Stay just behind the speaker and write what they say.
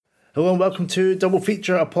Hello and welcome to Double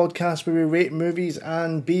Feature, a podcast where we rate movies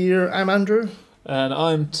and beer. I'm Andrew. And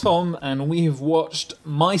I'm Tom, and we've watched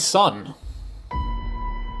My Son.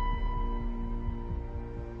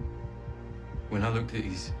 When I looked at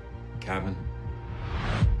his cabin,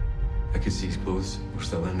 I could see his clothes were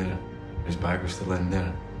still in there. His bag was still in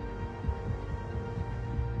there.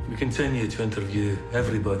 We continue to interview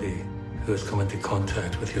everybody who has come into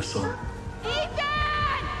contact with your son.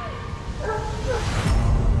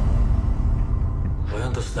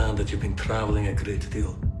 I understand that you've been traveling a great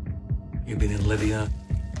deal. You've been in Libya,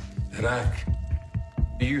 Iraq.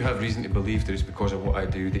 Do you have reason to believe that it's because of what I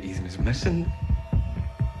do that Ethan is missing?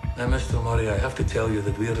 Now, Mr. Murray, I have to tell you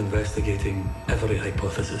that we're investigating every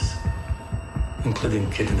hypothesis, including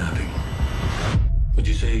kidnapping. Would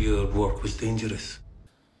you say your work was dangerous?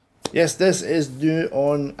 Yes, this is new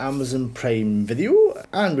on Amazon Prime Video,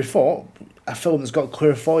 and we thought a film that's got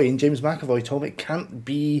Claire Foy and James McAvoy told me it can't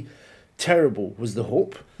be terrible, was the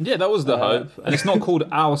hope. Yeah, that was the hope. And it's not called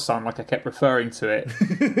Our Son, like I kept referring to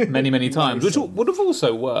it many times, which would have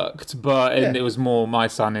also worked, but it was more My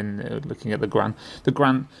Son in looking at the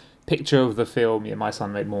grand picture of the film. Yeah, My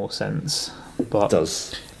Son made more sense. But It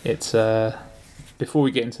does. It's before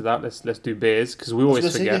we get into that, let's do beers, because we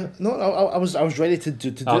always forget. I was ready to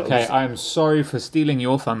do Okay, it. I'm sorry for stealing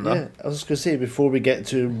your thunder. Yeah, I was just going to say, before we get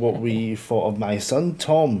to what we thought of My Son,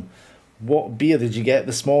 Tom, what beer did you get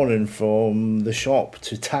this morning from the shop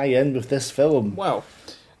to tie in with this film? Well,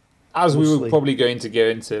 as we were probably going to go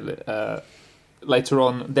into later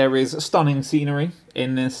on, there is stunning scenery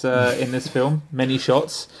in this film. Many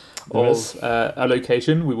shots of a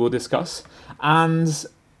location we will discuss, and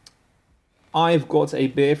I've got a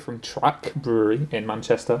beer from Track Brewery in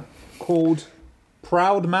Manchester called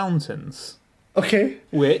Proud Mountains. Okay.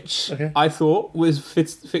 Which I thought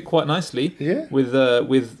fit quite nicely with at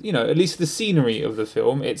least the scenery of the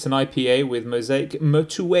film. It's an IPA with Mosaic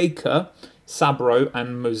Motueka Sabro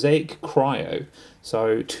and Mosaic Cryo.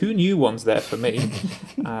 So 2 new ones there for me.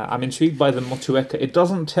 I'm intrigued by the Motueka. It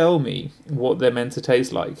doesn't tell me what they're meant to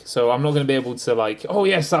taste like, so I'm not going to be able to oh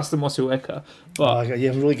yes, that's the Motueka. But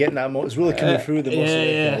I'm really getting that. It's really coming through the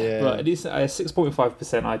Motueka. Yeah. But at least a 6.5%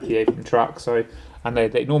 IPA from Track. And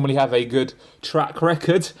they normally have a good track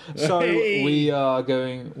record. So we are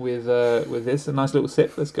going with this. A nice little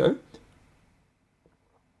sip. Let's go.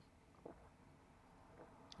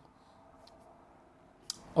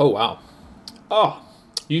 Oh, wow. Oh,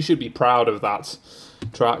 you should be proud of that,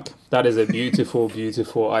 Track. That is a beautiful,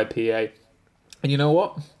 beautiful IPA. And you know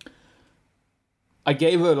what? I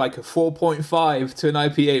gave her like a 4.5 to an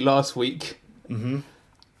IPA last week. Mm-hmm.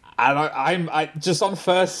 And I'm just on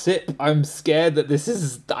first sip, I'm scared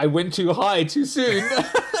that I went too high too soon.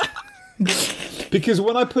 Because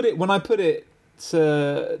when I brought it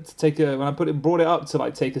up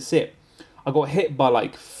to take a sip, I got hit by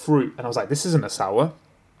fruit, and I was like, this isn't a sour,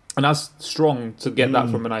 and that's strong to get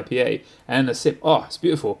that from an IPA. And a sip, it's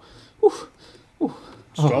beautiful. Ooh.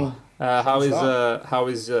 Strong. What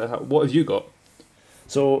have you got?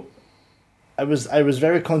 So, I was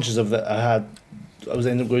very conscious of that. I was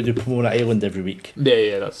ending up going to Pomona Island every week.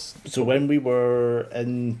 Yeah, that's... So when we were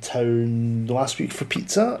in town last week for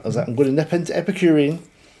pizza, I was like, I'm going to nip into Epicurean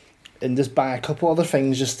and just buy a couple other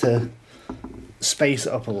things just to spice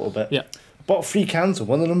it up a little bit. Yeah. Bought 3 cans, and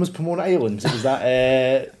one of them was Pomona Island. It was that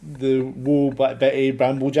the Whoa Black Betty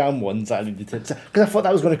Bramble Jam ones that I needed to... Because I thought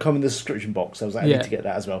that was going to come in the description box. I was like, I need to get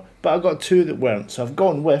that as well. But I got 2 that weren't. So I've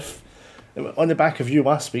gone with, on the back of you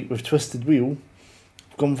last week with Twisted Wheel,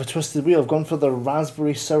 gone for Twisted Wheel. I've gone for the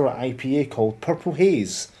Raspberry Sour IPA called Purple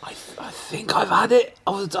Haze. I think I've had it.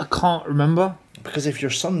 I can't remember. Because if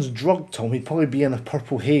your son's drugged, Tom, he'd probably be in a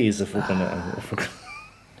Purple Haze if we're gonna...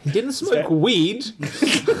 He didn't smoke weed.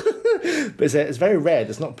 But it's very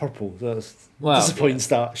red. It's not purple. So that's disappointing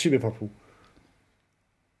start. Should be purple.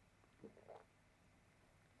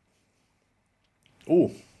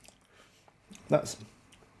 Oh, that's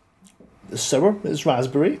sour. It's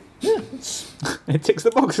raspberry. Yeah, it ticks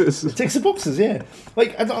the boxes. It ticks the boxes. Yeah,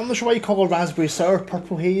 I'm not sure why you call a raspberry sour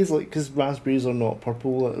Purple Haze. Because raspberries are not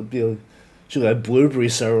purple. It'd be surely a blueberry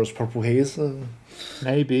sour is Purple Haze.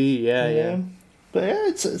 Maybe, yeah. But yeah,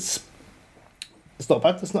 it's not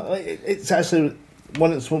bad. It's not. It's actually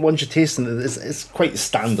once you're tasting it, it's quite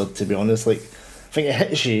standard, to be honest. I think it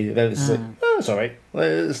hits you, then it's it's all right.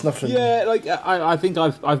 It's nothing. Yeah, I think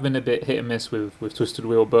I've been a bit hit and miss with Twisted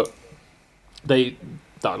Wheel, but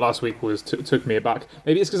that last week took me aback.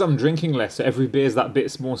 Maybe it's because I'm drinking less, so every beer's that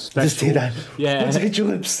bit more special. Just do that. Yeah. Let's get your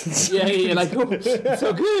lips. Yeah, it's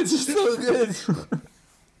so good. It's so good.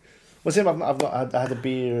 Well, same. I had a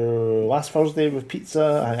beer last Thursday with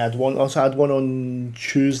pizza. I had one. Also, had one on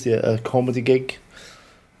Tuesday at a comedy gig,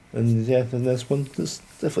 and yeah, then this one has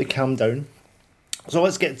definitely calmed down. So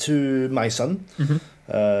let's get to My Son.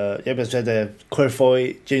 Yeah, we had Claire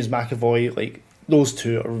Foy, James McAvoy. Like those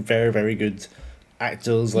two are very, very good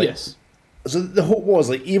actors. Like, yes. So the hope was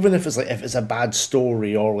like, even if it's a bad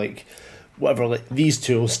story or like whatever, like these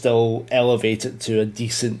two will still elevate it to a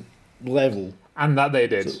decent level. And that they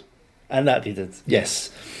did. Yes.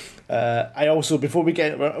 I also, before we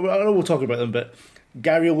get, I know we'll talk about them, but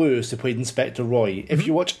Gary Lewis, who played Inspector Roy, if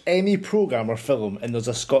you watch any programme or film and there's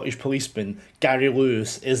a Scottish policeman, Gary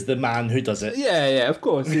Lewis is the man who does it. Yeah, of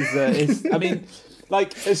course. I mean,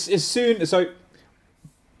 like, as soon... So,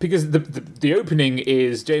 because the opening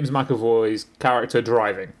is James McAvoy's character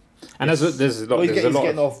driving. And there's a lot...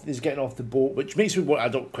 He's getting off the boat, which makes me want... I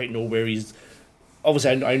don't quite know where he's...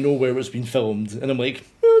 Obviously, I know where it's been filmed, and I'm like,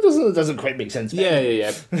 it doesn't quite make sense.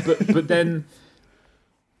 Yeah. But then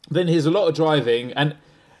there's a lot of driving, and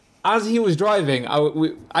as he was driving, I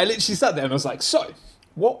literally sat there and I was like, so,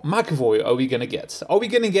 what McAvoy are we going to get? Are we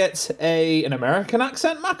going to get an American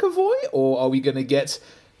accent McAvoy, or are we going to get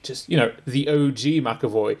just, the OG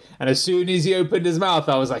McAvoy? And as soon as he opened his mouth,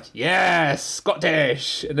 I was like, yes,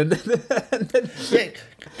 Scottish! And then yeah,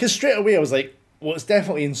 because straight away I was like, well, it's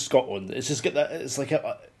definitely in Scotland. It's just got that. It's like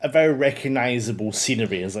a very recognisable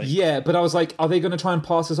scenery. It's like, yeah, but I was like, are they going to try and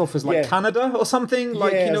pass this off as like Canada or something?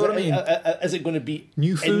 Like, you know what I mean? Is it going to be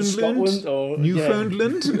Newfoundland? In Scotland or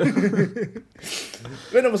Newfoundland?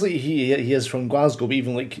 When obviously he is from Glasgow, but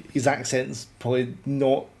even like his accent's probably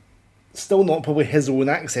still not probably his own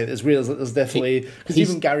accent. It's weird. There's definitely because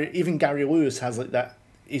even Gary Lewis has like that.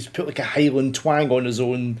 He's put like a Highland twang on his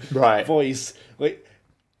own voice, like.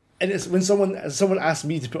 And it's when someone asks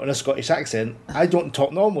me to put on a Scottish accent, I don't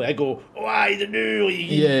talk normally. I go, oh, I don't know.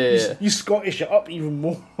 You Scottish it up even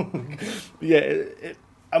more.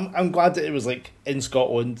 I'm glad that it was like in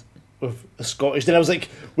Scotland with a Scottish. Then I was like,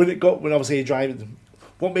 when obviously you drive,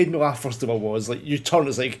 what made me laugh first of all was like you turn,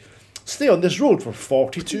 it's like, stay on this road for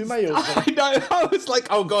 42 miles. I know. I was like,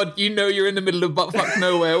 oh god, you're in the middle of buttfuck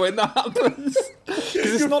nowhere when that happens.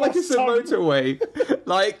 Because it's not like it's a motorway.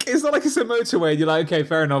 Like, it's not like it's a motorway. You're like, okay,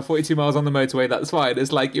 fair enough, 42 miles on the motorway, that's fine.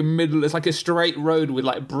 It's like it's like a straight road with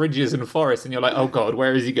like bridges and forests, and you're like, oh god,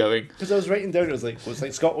 where is he going? Because I was writing down, it was like, well, it's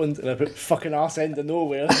like Scotland, and I put fucking arse end of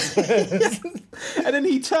nowhere. And then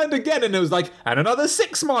he turned again, and it was like, and another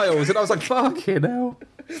 6 miles, and I was like, fucking hell.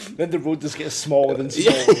 Then the road just gets smaller and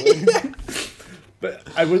smaller. But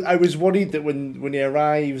I was worried that when he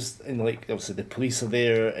arrives and like obviously the police are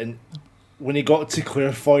there, and when he got to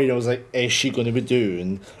Claire Foy, I was like, is she going to be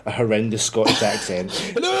doing a horrendous Scottish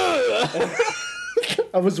accent?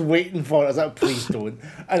 I was waiting for it. I was like, please don't.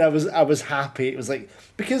 And I was happy. It was like,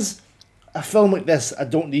 because a film like this, I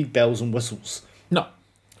don't need bells and whistles. No.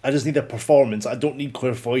 I just need a performance. I don't need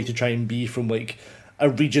Claire Foy to try and be from like a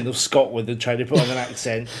region of Scotland and try to put on an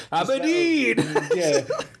accent. Aberdeen! Yeah.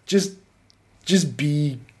 Just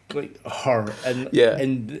be like her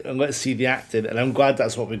and let's see the acting. And I'm glad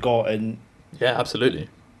that's what we got. And yeah, absolutely.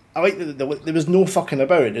 I like that there was no fucking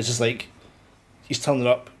about it. It's just like, he's turning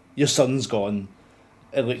up, your son's gone,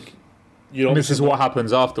 and like, this is what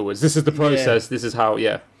happens afterwards. This is the process. This is how,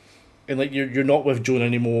 and like you're not with Joan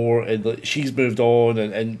anymore, and like she's moved on,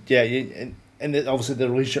 and obviously the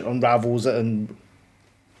relationship unravels and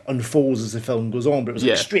unfolds as the film goes on. But it was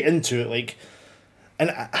like straight into it, like,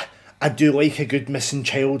 and I do like a good missing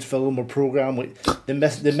child film or program, like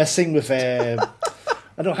the missing with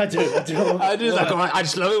I don't know how to do it. I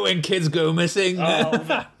just love it when kids go missing.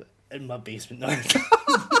 In my basement.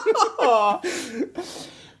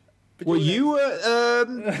 Were you up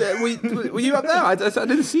there? I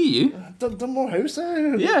didn't see you. Dunmore House.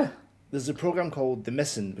 Yeah. There's a program called The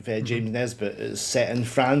Missing with James Nesbitt. It's set in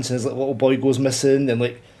France, and his little boy goes missing, and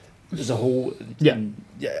like there's a whole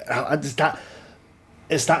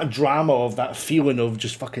it's that drama of that feeling of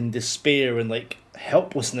just fucking despair and like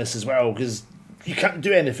helplessness as well, because you can't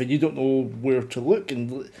do anything. You don't know where to look.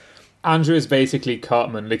 And Andrew is basically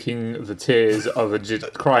Cartman licking the tears of a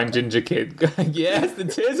crying ginger kid. Yes, the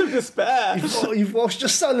tears of despair. You've lost your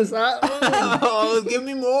son, is that? Oh, give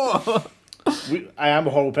me more. I am a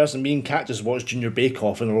horrible person. Me and Kat just watched Junior Bake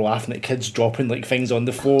Off and we're laughing at kids dropping like things on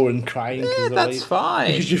the floor and crying. Yeah, that's like, fine.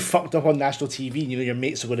 Because you fucked up on national TV and you know your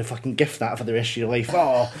mates are going to fucking gift that for the rest of your life.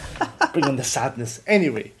 Oh, bring on the sadness.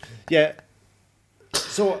 Anyway, yeah.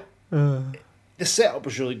 So the setup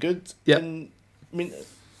was really good. Yeah. And I mean,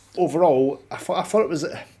 overall, I thought it was.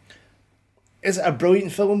 Is it a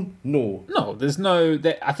brilliant film? No. No, there's no.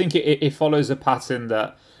 I think it follows a pattern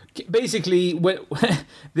that basically,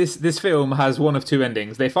 this film has one of two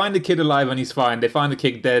endings. They find the kid alive and he's fine. They find the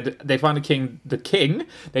kid dead. They find the king.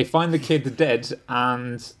 They find the kid dead,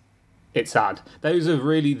 and it's sad. Those are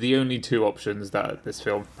really the only two options that this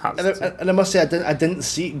film has. And I must say, I didn't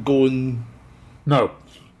see it going. No,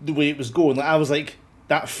 the way it was going. Like, I was like,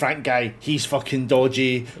 that Frank guy, he's fucking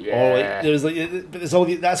dodgy. Yeah. Or like, there was like, but there's all.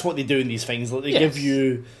 That's what they do in these things. Like, they give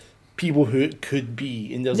you people who it could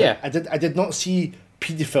be. And there's like, I did not see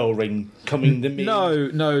paedophile ring coming the main. No,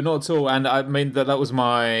 not at all. And I mean that was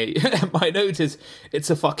my my note is, it's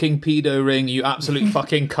a fucking pedo ring, you absolute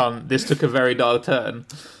fucking cunt. This took a very dark turn.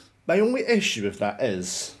 My only issue with that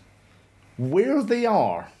is where they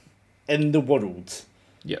are in the world.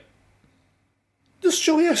 Yep. There's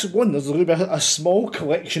surely there's a small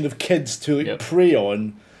collection of kids to prey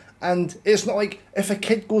on, and it's not like if a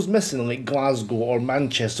kid goes missing in like Glasgow or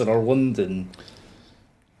Manchester or London,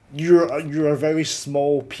 you're a very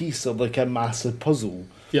small piece of like a massive puzzle.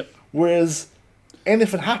 Yep. Whereas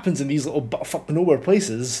anything happens in these little fuck nowhere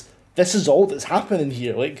places, this is all that's happening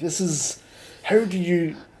here. Like, this is, how do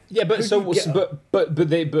you? Yeah, but so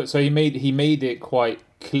he made it quite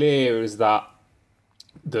clear is that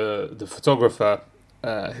the photographer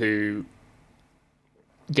who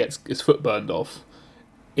gets his foot burned off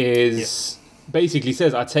is. Basically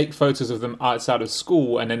says, I take photos of them outside of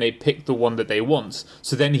school and then they pick the one that they want.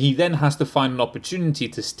 So then he has to find an opportunity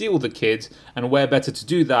to steal the kid, and where better to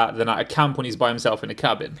do that than at a camp when he's by himself in a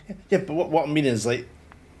cabin. Yeah, but what I mean is, like,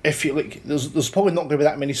 if you like, there's probably not going to be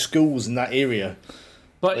that many schools in that area.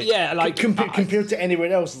 But compared to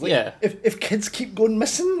anywhere else, like, if kids keep going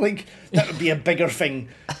missing, like, that would be a bigger thing.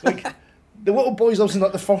 Like, the little boy's obviously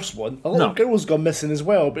not the first one. A little girl's gone missing as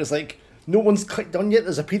well, but it's like, no one's clicked on yet.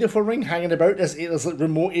 There's a paedophile ring hanging about this like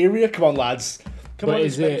remote area. Come on, lads. Come on,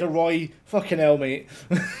 Inspector Roy. Fucking hell, mate.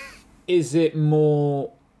 Is it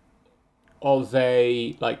more of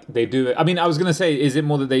a, like, they do it... I mean, I was going to say, is it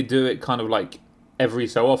more that they do it kind of like every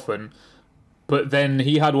so often? But then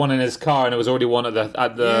he had one in his car and it was already one at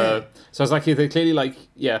the So I was like, they're clearly like,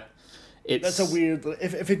 it's... That's a weird...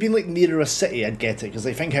 If it'd been like nearer a city, I'd get it. Because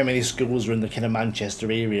I think how many schools are in the kind of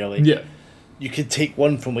Manchester area. Like, you could take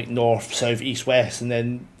one from like north, south, east, west, and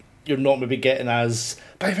then you're not maybe getting as...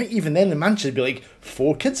 But I think even then in Manchester, it'd be like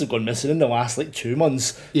 4 kids have gone missing in the last like 2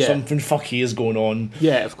 months. Yeah. Something fucky is going on.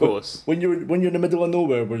 Yeah, of course. But when you're in the middle of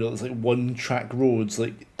nowhere where there's like one track roads,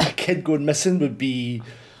 like a kid going missing would be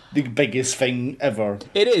the biggest thing ever.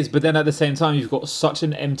 It is, but then at the same time, you've got such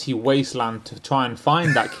an empty wasteland to try and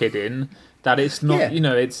find that kid in that it's not,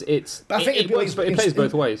 it's... But I think it plays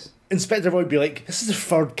both ways. Inspector Roy would be like, this is the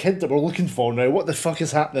third kid that we're looking for now. What the fuck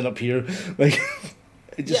is happening up here? Like,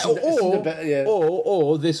 it just seemed a bit,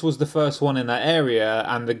 or this was the first one in that area,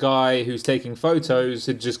 and the guy who's taking photos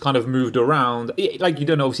had just kind of moved around. Like, you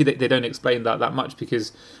don't know, obviously they don't explain that much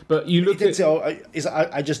because, but you look at.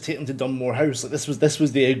 I just take him to Dunmore House. Like, this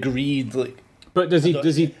was the agreed, like. But does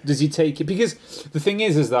he take it? Because the thing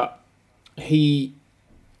is that he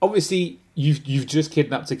obviously you've just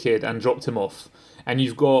kidnapped a kid and dropped him off. And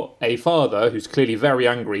you've got a father who's clearly very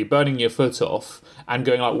angry, burning your foot off, and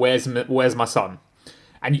going like, "Where's my son?"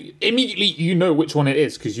 And immediately you know which one it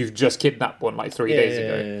is because you've just kidnapped one like 3 days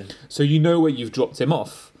ago. Yeah. So you know where you've dropped him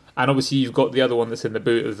off. And obviously you've got the other one that's in the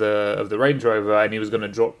boot of the Range Rover, and he was going to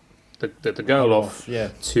drop the girl off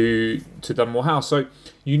to Dunmore House. So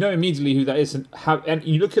you know immediately who that is, and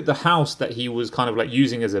you look at the house that he was kind of like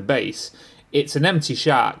using as a base. It's an empty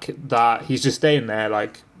shack that he's just staying there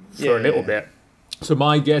like for a little bit. So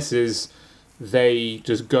my guess is they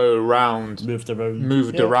just go around, moved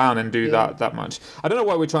around and do that much. I don't know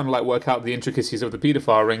why we're trying to like work out the intricacies of the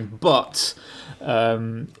paedophile ring, but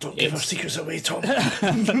don't give our secrets away, Tom.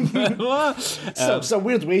 It's a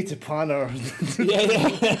weird way to plan our.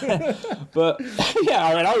 But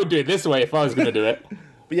I mean, I would do it this way if I was going to do it.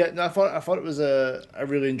 But yeah, no, I thought it was a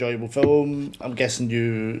really enjoyable film. I'm guessing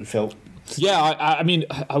you felt. Yeah, I mean,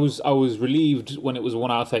 I was relieved when it was 1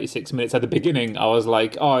 hour 36 minutes. At the beginning, I was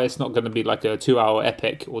like, oh, it's not going to be like a 2 hour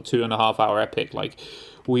epic or 2.5 hour epic like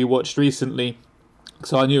we watched recently.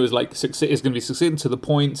 So I knew it was like it's going to be succinct to the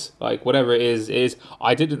point, like whatever it is.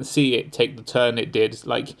 I didn't see it take the turn it did.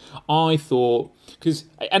 Like I thought,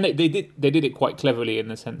 and they did it quite cleverly in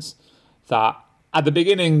the sense that at the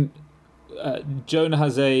beginning. Jonah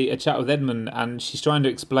has a chat with Edmund, and she's trying to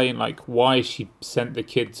explain like why she sent the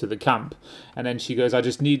kid to the camp, and then she goes, I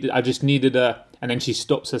just needed a, and then she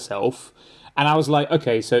stops herself, and I was like,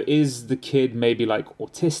 okay, so is the kid maybe like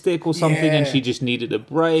autistic or something, and she just needed a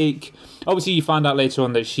break? Obviously you find out later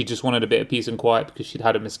on that she just wanted a bit of peace and quiet because she'd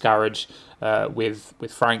had a miscarriage with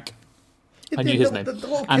Frank. I knew his name. The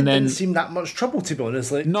little kid didn't seem that much trouble, to be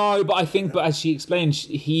honest. Like, no, but I think, but as she explained,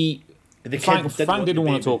 Frank didn't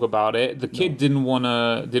want to talk about it. The kid didn't want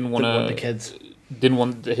the kids. Didn't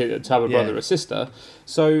want to have a brother or sister.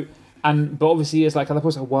 So, but obviously it's like at the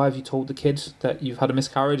point, why have you told the kid that you've had a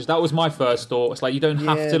miscarriage? That was my first thought. It's like you don't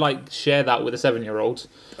have to like share that with a 7-year-old.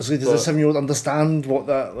 So does a 7-year-old understand what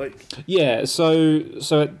that like? Yeah. So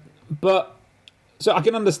I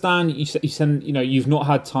can understand you send, you've not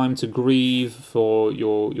had time to grieve for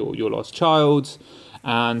your lost child,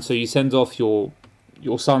 and so you send off your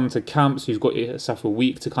son to camp, so you've got yourself a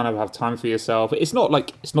week to kind of have time for yourself. It's not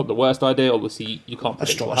the worst idea. Obviously, you can't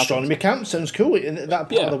predict what happens. Astronomy camp sounds cool. In that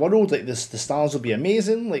part of the world, like the stars will be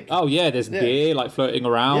amazing. Like there's beer like floating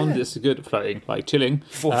around. Yeah. It's good floating, like chilling,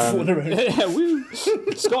 floating around. Yeah, woo.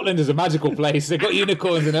 Scotland is a magical place. They've got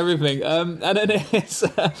unicorns and everything. And then it's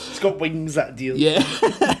got wings. That deal. Yeah,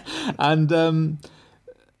 and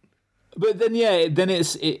but then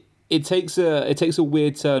It takes a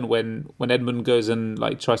weird turn when Edmund goes and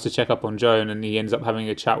like tries to check up on Joan, and he ends up having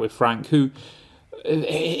a chat with Frank, who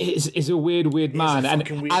is a weird man, and I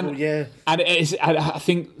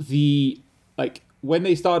think when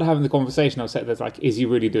they started having the conversation, I was like, "There's is he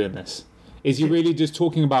really doing this? Is he really just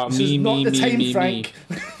talking about me, Frank.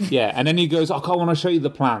 Yeah, and then he goes, "I want to show you the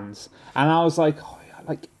plans," and I was like,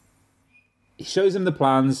 he shows him the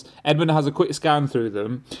plans. Edmund has a quick scan through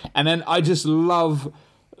them, and then I just love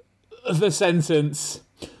the sentence,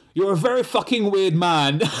 "You're a very fucking weird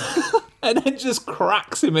man," and then just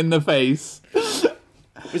cracks him in the face.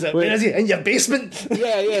 Where is he? In your basement?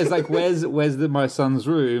 Yeah. It's like, where's my son's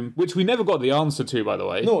room? Which we never got the answer to, by the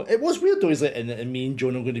way. No, it was weird though. He's like, and me and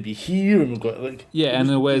Joan are going to be here, and we've got it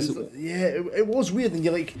was weird, and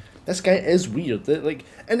you're like, this guy is weird.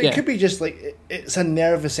 It could be just like it's a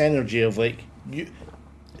nervous energy of like you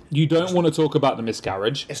don't want to talk about the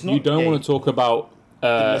miscarriage. It's not, you don't want to talk about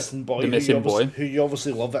the missing boy, who you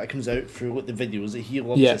obviously love, that comes out through the videos that he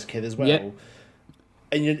loves this kid as well. Yeah.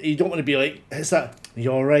 And you don't want to be like, it's that,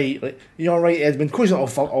 you're all right, like, you're all right, Edmund. Of course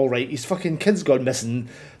he's not all right. His fucking kid's gone missing.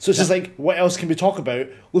 So it's just like, what else can we talk about?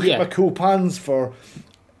 Look at my cool plans for.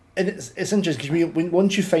 And it's interesting because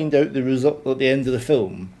once you find out the result at the end of the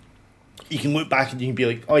film, you can look back and you can be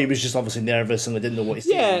like, oh, he was just obviously nervous and I didn't know what he's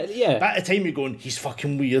saying. Yeah. But at the time you're going, he's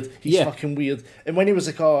fucking weird. He's fucking weird. And when he was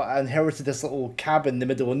like, oh, I inherited this little cabin in the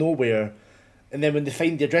middle of nowhere. And then when they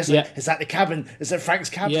find the address, like, is that the cabin? Is that Frank's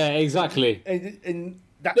cabin? Yeah, exactly. And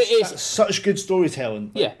that's such good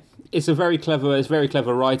storytelling. Yeah, it's very clever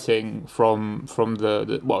writing from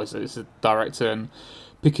it's a director, and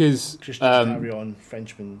because Christian Carion,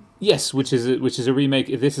 Frenchman. Yes, which is a remake.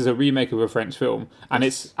 This is a remake of a French film, and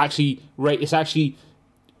it's actually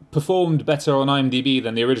performed better on IMDb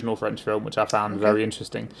than the original French film, which I found very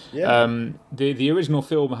interesting. Yeah. The original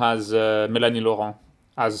film has Mélanie Laurent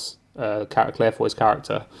as Claire Foy's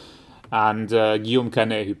character, and Guillaume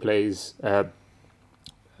Canet, who plays the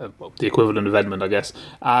equivalent of Edmund, I guess.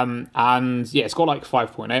 And it's got like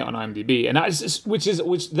 5.8 on IMDb, and that's which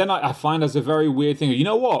then I find as a very weird thing. You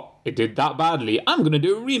know what? It did that badly. I'm going to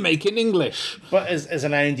do a remake in English. But is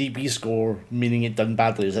an IMDb score meaning it done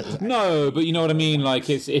badly? Is it? No, but you know what I mean. Like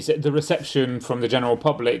it's the reception from the general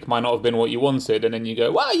public might not have been what you wanted, and then you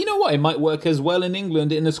go, well, you know what? It might work as well in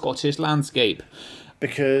England in the Scottish landscape.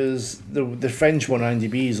 Because the French one,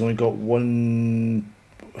 IMDb, has only got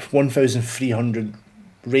 1,300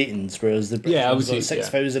 ratings, whereas the British one's got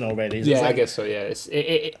 6,000 already. So I guess so. Yeah,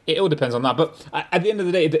 it all depends on that. But at the end of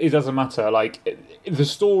the day, it doesn't matter. Like the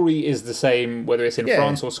story is the same whether it's in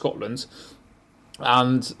France or Scotland,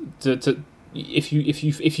 and if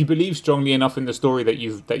you believe strongly enough in the story that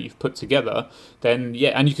you've put together, then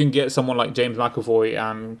and you can get someone like James McAvoy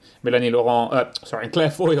and Mélanie Laurent, and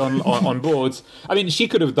Claire Foy on boards. I mean, she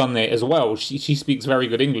could have done it as well. She speaks very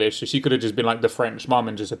good English, so she could have just been like the French mum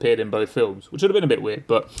and just appeared in both films, which would have been a bit weird.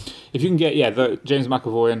 But if you can get the James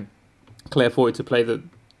McAvoy and Claire Foy to play the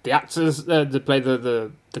actors, to play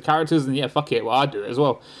the characters, then fuck it, well, I'd do it as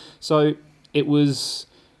well. So it was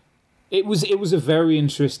a very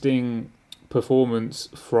interesting performance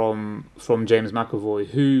from James McAvoy,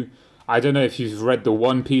 who I don't know if you've read the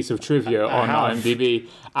one piece of trivia on IMDb,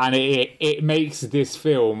 and it makes this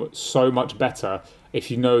film so much better.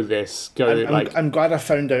 If you know this, I'm glad I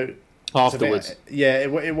found out afterwards.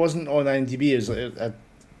 It wasn't on IMDb. It was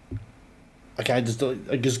I just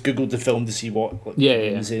googled the film to see what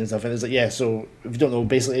and stuff, and it's like so if you don't know,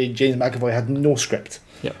 basically James McAvoy had no script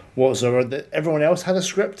whatsoever. Everyone else had a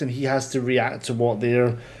script, and he has to react to what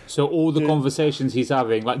they're. So all the conversations he's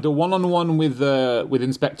having, like the one-on-one with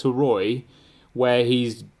Inspector Roy, where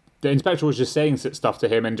he's the inspector was just saying stuff to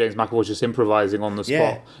him, and James McAvoy was just improvising on the spot.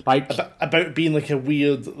 Yeah. Like about being like a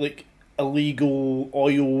weird, like illegal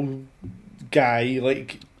oil guy,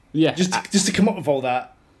 like just to come up with all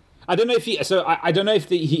that. I don't know if I don't know if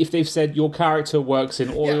they've said your character works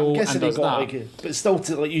in oil and does that. Like, but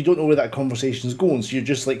still, you don't know where that conversation's going. So you're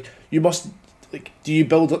just like, you must, like, do you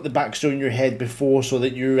build up the backstory in your head before so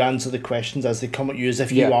that you answer the questions as they come at you as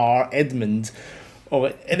if you are Edmund?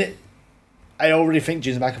 I already think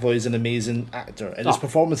James McAvoy is an amazing actor, and his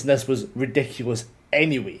performance in this was ridiculous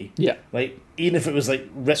anyway. Yeah, like even if it was like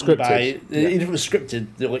written even if it was scripted,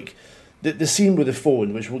 like. The scene with the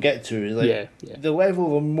phone, which we'll get to, is like the level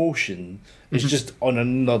of emotion is just on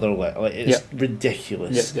another level. Like, it's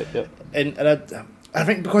ridiculous. And I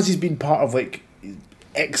think because he's been part of like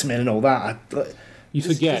X-Men and all that, you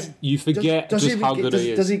forget just how good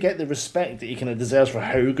he is. Does he get the respect that he kind of deserves for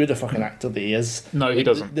how good a fucking actor that he is? No, he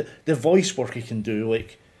doesn't. The voice work he can do,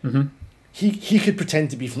 like. He could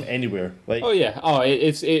pretend to be from anywhere. Like,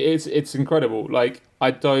 it's incredible. Like,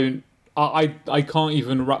 I can't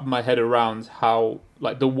even wrap my head around how,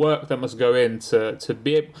 like, the work that must go in to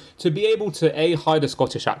be able to hide a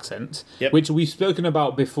Scottish accent, which we've spoken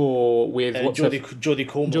about before with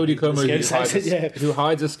Jodie Comer, who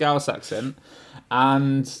hides a Scouse accent,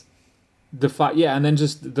 and the fact and then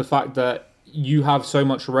just the fact that you have so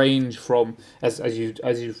much range from as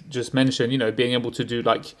you've just mentioned, you know, being able to do,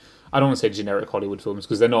 like, I don't want to say generic Hollywood films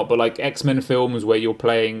because they're not, but like X-Men films where you're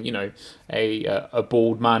playing, you know, a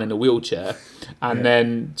bald man in a wheelchair, and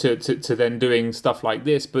then to then doing stuff like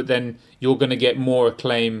this, but then you're going to get more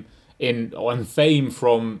acclaim and fame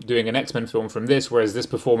from doing an X-Men film from this, whereas this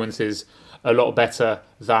performance is a lot better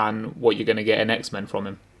than what you're going to get in X-Men from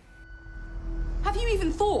him. Have you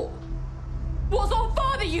even thought what sort of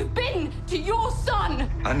father you've been to your son?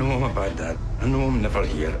 I know I'm a bad dad. I know I'm never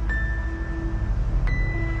here.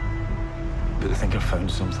 But I think I found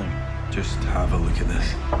something. Just have a look at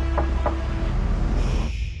this.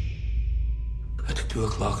 At 2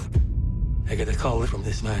 o'clock, I get a call from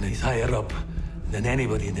this man. He's higher up than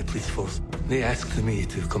anybody in the police force. They asked me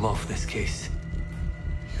to come off this case.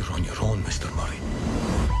 You're on your own, Mr. Murray.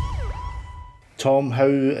 Tom, how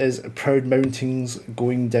is Proud Mountings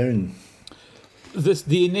going down?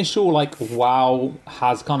 The initial, like, wow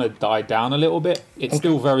has kind of died down a little bit. It's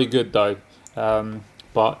still very good, though.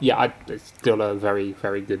 But yeah, it's still a very,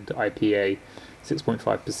 very good IPA,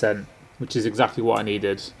 6.5%, which is exactly what I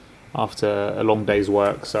needed after a long day's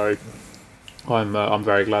work. So I'm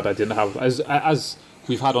very glad I didn't have, as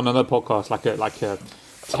we've had on another podcast, like a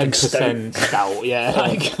 10% stout,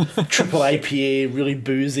 triple IPA, really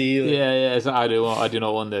boozy. So I do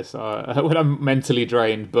not want this when I'm mentally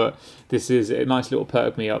drained. But this is a nice little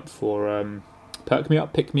perks me up, and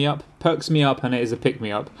it is a pick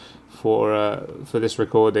me up for this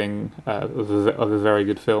recording of a very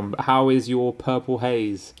good film. How is your Purple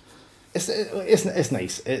Haze? It's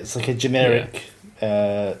nice. It's like a generic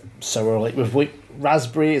sour, like with like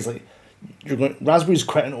raspberry. It's like raspberry's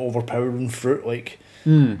quite an overpowering fruit. Like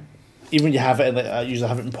even when you have it, I usually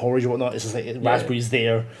have it in porridge or whatnot. It's just like raspberry's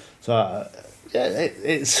there, so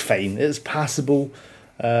it's fine. It's passable,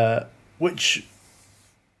 which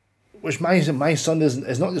my son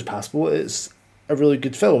is not just passable. It's a really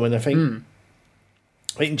good film, and I think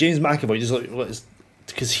James McAvoy just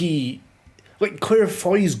because he, like, Claire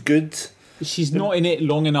Foy's good. She's not in it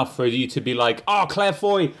long enough for you to be like, oh, Claire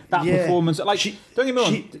Foy, that performance. Like, don't get me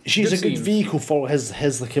wrong, she's a good vehicle for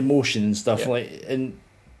his like emotion and stuff. Like, and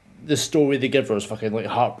the story they give her is fucking like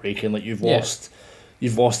heartbreaking. Like, you've lost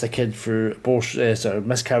a kid through abortion,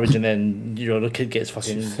 miscarriage, and then your other kid gets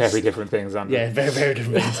fucking very different things. Very, very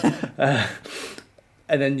different things.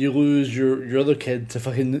 And then you lose your other kid to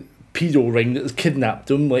fucking pedo ring that's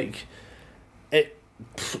kidnapped him. Like,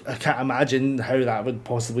 I can't imagine how that would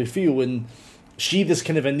possibly feel. And she just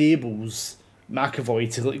kind of enables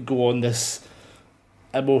McAvoy to, like, go on this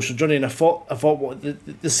emotional journey. And I thought what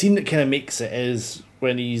the scene that kind of makes it is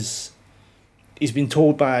when he's been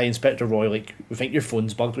told by Inspector Roy, like, we think your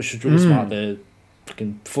phone's bugged, which is really smart to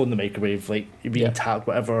fucking phone the microwave, like, you're being tapped,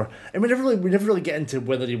 whatever. And we never really get into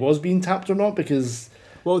whether he was being tapped or not, because.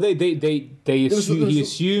 Well, he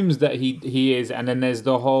assumes that he is, and then there's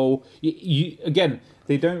the whole. Again,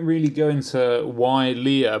 they don't really go into why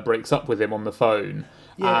Leah breaks up with him on the phone,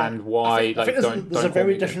 and why. I think there's a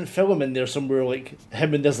very different film in there somewhere, like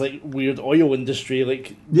him in this like weird oil industry,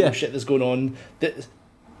 like shit that's going on.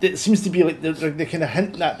 That seems to be like they kind of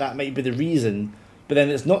hint that might be the reason. But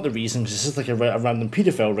then it's not the reason, because it's just like a random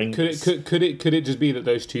paedophile ring. Could it just be that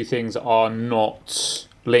those two things are not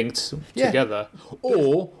linked together,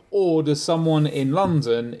 or does someone in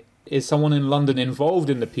London is someone in London involved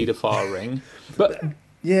in the paedophile ring, but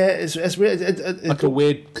yeah, it's weird. Like a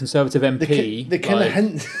weird Conservative MP. They kind of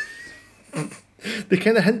hint. They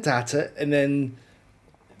kind of hint at it, and then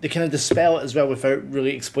they kind of dispel it as well without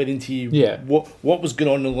really explaining to you what was going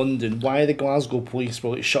on in London, why the Glasgow police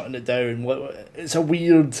were like shutting it down. It's a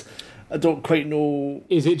weird. I don't quite know.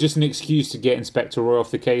 Is it just an excuse to get Inspector Roy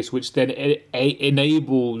off the case, which then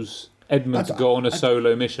enables Edmund to go on a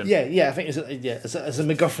solo mission? Yeah. I think it's a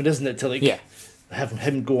MacGuffin, isn't it? To have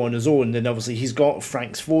him go on his own. Then obviously he's got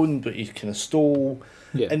Frank's phone, but he kind of stole.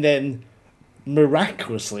 Yeah. And then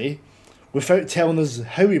miraculously, without telling us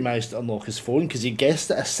how he managed to unlock his phone, because he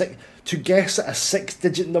guessed at to guess at a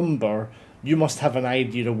 6-digit number, you must have an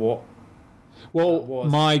idea of what. Well,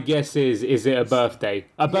 my guess is it a birthday?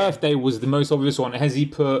 A birthday was the most obvious one. Has he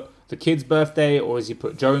put the kid's birthday or has he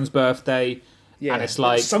put Joan's birthday? Yeah, and it's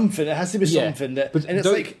like something. It has to be something that. But and it's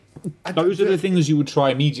like those are the things you would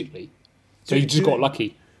try immediately. So you just got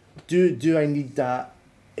lucky. Do I need that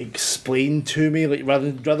explained to me, like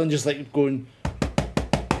rather than just like going,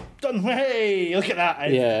 done? Hey, look at that!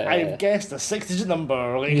 I've guessed a 6-digit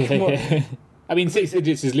number. Like, come on. I mean, 6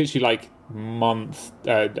 digits is literally like month,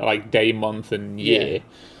 like day, month, and year. Yeah.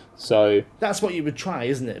 So that's what you would try,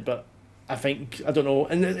 isn't it? But I think I don't know,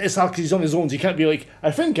 and it's hard because he's on his own. So you can't be like, I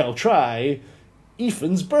think I'll try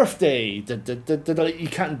Ethan's birthday. You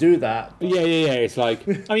can't do that. Yeah. It's like,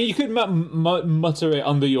 I mean, you could mutter it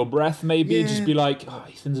under your breath, maybe, and just be like, oh,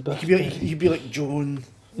 Ethan's birthday. You'd be like Joan.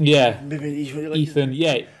 Yeah. Maybe like, Ethan.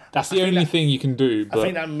 Yeah. That's the only thing you can do. But I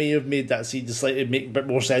think that may have made that scene just slightly make a bit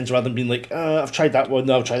more sense rather than being like, I've tried that one,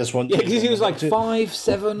 no, I've tried this one. Yeah, because he was like 5,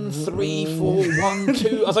 7, 3, 4, 1,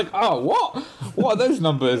 2. I was like, oh, what? What are those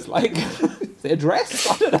numbers? Like, the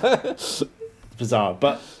address? I don't know. It's bizarre,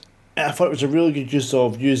 but I thought it was a really good use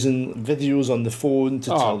of using videos on the phone to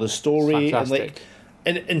tell the story. Fantastic.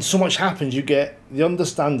 And and so much happens, you get the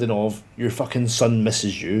understanding of your fucking son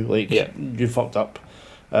misses you, like, you fucked up.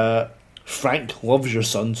 Frank loves your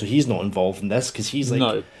son, so he's not involved in this because he's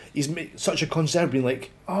like he's made such a concern, being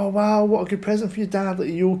like, oh wow, what a good present for your dad, like,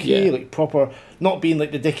 are you okay? Like, proper, not being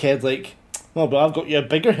like the dickhead, like, oh, but I've got you a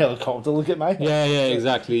bigger helicopter, look at my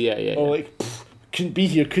exactly. Or like, couldn't be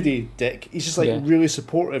here, could he, dick? He's just like really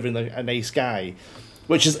supportive and like a nice guy,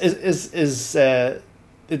 which is the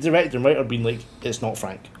director and writer being like, it's not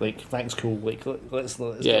Frank, like, Frank's cool, like, let's get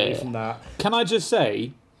away from that. Can I just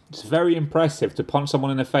say, it's very impressive to punch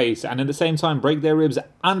someone in the face and at the same time break their ribs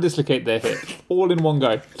and dislocate their hip all in one go.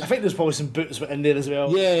 I think there's probably some boots in there as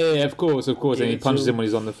well. Yeah, of course. And he punches him when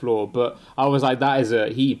he's on the floor. But I was like,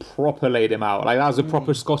 he proper laid him out. Like, that was a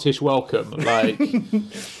proper Scottish welcome. Like,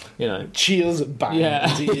 you know. Cheers, bang.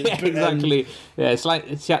 Yeah, exactly. Yeah, is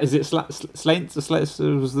it Slaint? Was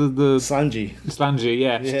the Slangy. Slangy,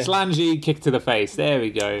 yeah. Slangy, kick to the face. There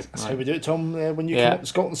we go. That's how we do it, Tom. When you come up to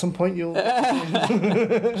Scotland at some point, you'll...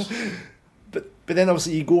 But then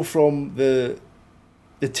obviously you go from the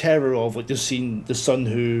terror of like just seeing the son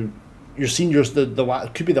who you're seeing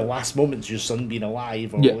the could be the last moments of your son being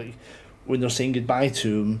alive, or like when they're saying goodbye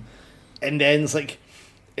to him, and then it's like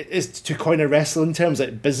it's to coin a wrestling terms,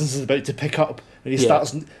 like business is about to pick up, and he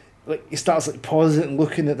starts like pausing and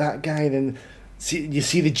looking at that guy, and then you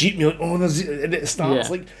see the Jeep, and you're like, oh, and it starts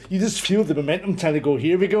like you just feel the momentum trying to go.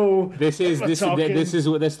 Here we go. This is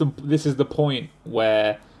the point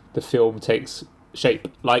where the film takes shape.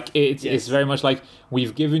 Like it's very much like,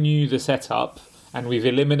 we've given you the setup and we've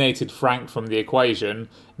eliminated Frank from the equation.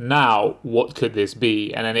 Now, what could this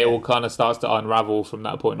be? And then it all kind of starts to unravel from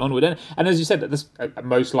that point onward. And as you said, that this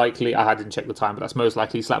most likely, I didn't check the time, but that's most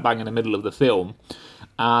likely slap bang in the middle of the film.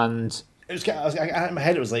 And it was in my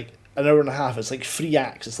head, it was like an hour and a half. It's like 3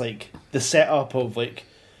 acts. It's like the setup of like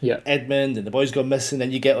Edmund and the boys gone missing.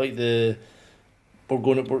 Then you get like the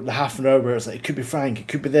half an hour where it's like, it could be Frank, it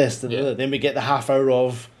could be this. Then we get the half hour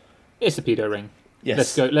of it's a pedo ring.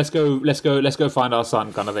 Yes. Let's go find our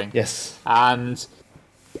son, kind of thing. Yes. And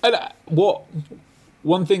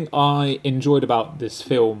one thing I enjoyed about this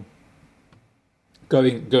film,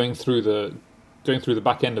 going through the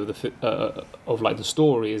back end of the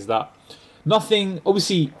story, is that nothing.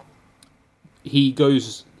 Obviously,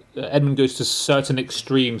 Edmund goes to certain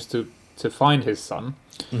extremes to find his son.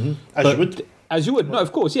 Mm-hmm. As you would. No,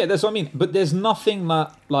 of course, yeah, that's what I mean. But there's nothing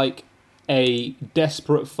that like a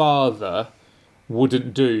desperate father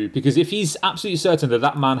wouldn't do, because if he's absolutely certain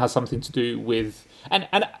that man has something to do with, and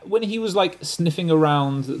when he was like sniffing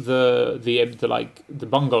around the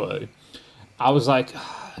bungalow, I was like,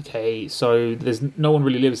 okay, so there's no one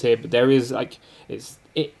really lives here, but there is like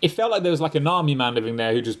it felt like there was like an army man living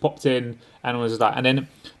there who just popped in and was like, and then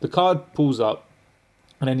the card pulls up,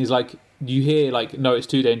 and then he's like, you hear like, no, it's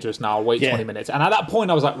too dangerous now. I'll wait 20 minutes. And at that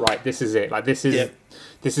point, I was like, right, this is it. Like this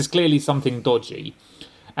is clearly something dodgy.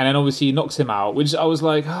 And then obviously he knocks him out, which I was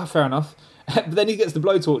like, fair enough. But then he gets the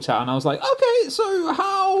blowtorch out, and I was like, okay, so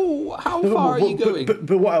how far are you going? But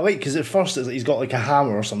what I like, because at first it's like he's got like a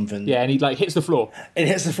hammer or something. Yeah, and he like hits the floor. And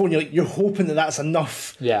hits the floor, and you're hoping that that's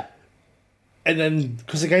enough. Yeah. And then,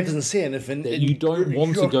 because the guy doesn't say anything... You don't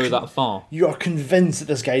want to go that far. You're convinced that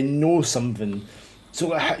this guy knows something. So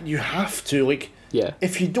like, you have to, like... Yeah.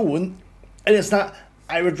 If you don't... And it's not...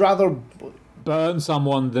 I would rather... Burn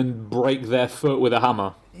someone than break their foot with a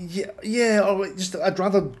hammer. Yeah, or like just... I'd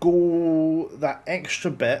rather go that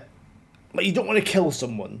extra bit. Like, you don't want to kill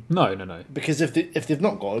someone. No. Because if they've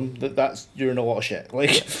not got him, that's... You're in a lot of shit.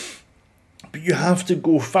 Like... But you have to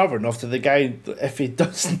go far enough to the guy, if he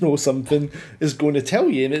does know something, is going to tell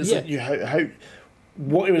you. And it's like, how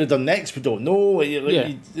what he would have done next, we don't know.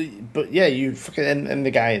 But you fucking... And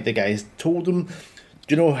the guys told him. Do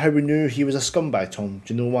you know how we knew he was a scumbag, Tom?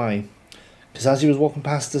 Do you know why? Because as he was walking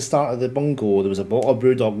past the start of the bungalow, there was a bottle of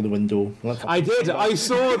Brewdog in the window. I did. I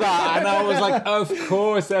saw that, and I was like, "Of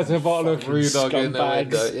course, there's a bottle of Brewdog in the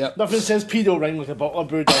window." Yep. Nothing says pedo ring like a bottle of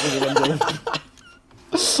Brewdog in the window.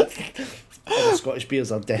 The Scottish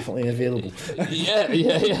beers are definitely available.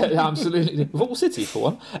 Yeah, absolutely. Vault City for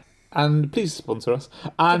one, and please sponsor us.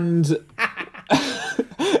 And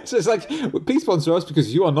so it's like, please sponsor us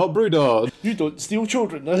because you are not Brewdog. You don't steal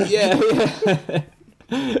children. Yeah.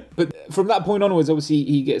 But from that point onwards, obviously,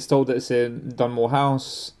 he gets told that it's in Dunmore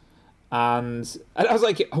House. And I was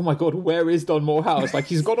like, oh my God, where is Dunmore House? Like,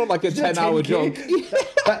 he's gone on like a 10-hour jog.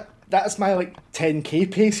 That's my like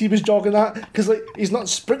 10k pace he was jogging at. Because like, he's not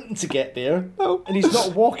sprinting to get there. No. And he's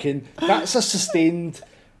not walking. That's a sustained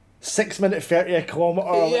 6 minute 30 a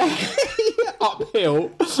kilometre. Yeah.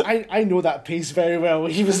 Uphill. I know that pace very well.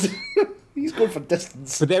 He's going for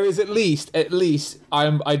distance. But there is at least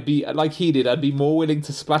I'd be like he did. I'd be more willing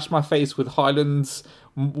to splash my face with Highlands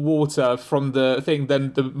water from the thing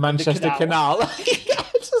than the Manchester Canal.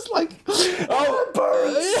 It's just like, oh, it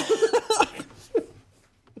burns.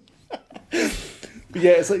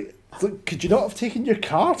 Yeah, it's like, could you not have taken your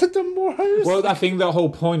car to Dunmore House? Well, I think the whole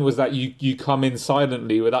point was that you come in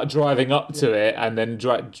silently without driving up to it and then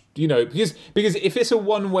drive, because if it's a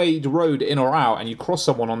one-way road in or out and you cross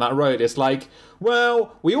someone on that road, it's like,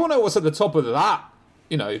 well, we all know what's at the top of that,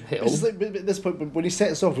 hill. It's like, at this point, when he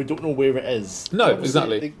sets off, we don't know where it is. No,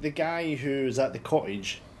 exactly. The guy who's at the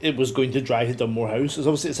cottage, it was going to drive to Dunmore House.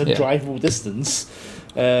 Obviously, it's a drivable distance.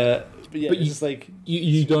 But it's just like...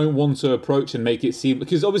 You don't want to approach and make it seem...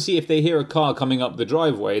 Because obviously if they hear a car coming up the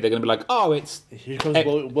driveway, they're going to be like, oh, it's... Here comes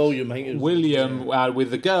William. William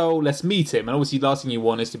with the girl, let's meet him. And obviously the last thing you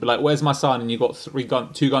want is to be like, where's my son? And you've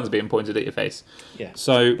got two guns being pointed at your face. Yeah.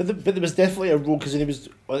 So... But there was definitely a road, because at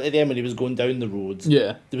the end when he was going down the road,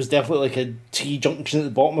 there was definitely like a T-junction at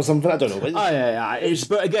the bottom or something. I don't know.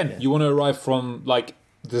 But again, you want to arrive from like...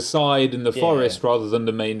 the side in the forest rather than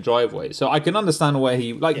the main driveway. So I can understand where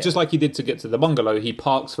he just like he did to get to the bungalow, he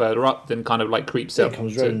parks further up, then kind of like creeps up.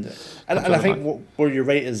 Comes round. And I think where you're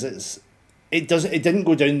right is it didn't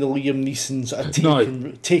go down the Liam Neeson sort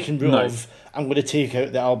of taken route of I'm going to take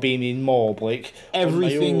out the Albanian mob. Like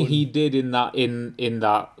everything he did in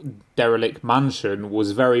that derelict mansion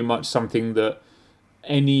was very much something that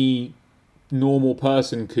any normal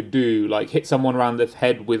person could do, like hit someone around the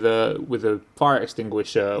head with a fire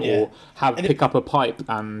extinguisher or pick up a pipe.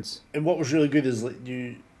 And what was really good is like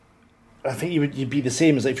I think you'd be the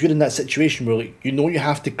same as like if you're in that situation where like you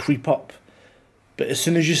have to creep up, but as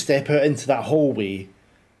soon as you step out into that hallway,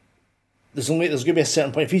 there's going to be a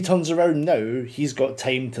certain point. If he turns around now, he's got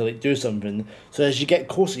time to like do something. So as you get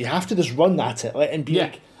closer, you have to just run at it and be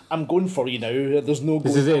like, I'm going for you now. There's no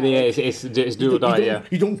going. This is it. Yeah, it's do or die. Yeah.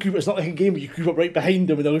 You don't creep. It's not like a game where you creep up right behind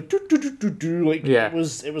them and they're like do. Like it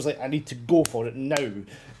was like I need to go for it now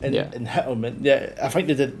and hit him. And I think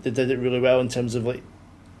they did it really well in terms of like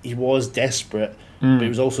he was desperate, but he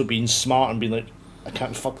was also being smart and being like I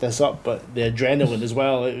can't fuck this up. But the adrenaline as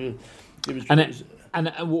well.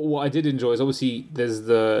 And what I did enjoy is obviously there's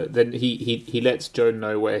he lets Joan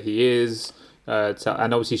know where he is.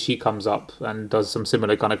 And obviously she comes up and does some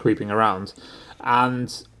similar kind of creeping around,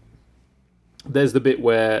 and there's the bit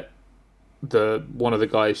where one of the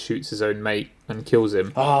guys shoots his own mate and kills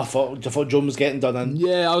him. I thought John was getting done in.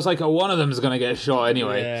 Yeah, I was like, one of them's gonna get shot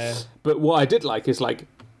anyway. Yeah. But what I did like is like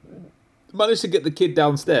managed to get the kid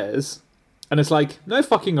downstairs, And it's like, no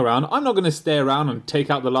fucking around. I'm not going to stay around and take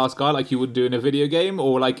out the last guy like you would do in a video game,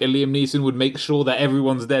 or like a Liam Neeson would make sure that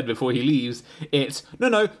everyone's dead before he leaves. It's,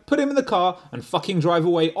 no, put him in the car and fucking drive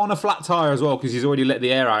away on a flat tyre as well, because he's already let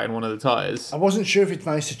the air out in one of the tyres. I wasn't sure if he'd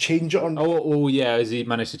managed to change it or not. Oh yeah, has he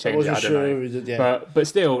managed to change it? I don't know. Yeah. But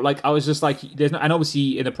still, like, I was just like, there's no, and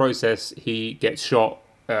obviously in the process, he gets shot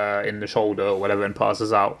in the shoulder or whatever and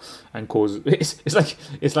passes out and causes...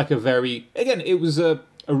 It's like a very... Again, it was a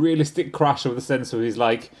realistic crash of the sense of he's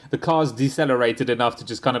like the car's decelerated enough to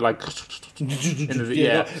just kind of like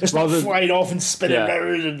it's not flying off and spinning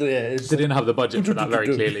around and they didn't have the budget for that very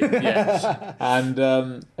clearly and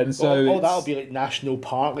so that'll be like National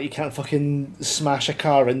Park, like you can't fucking smash a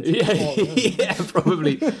car into yeah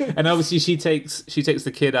probably. And obviously she takes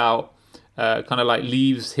the kid out, kind of like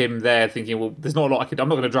leaves him there thinking, well, there's not a lot I'm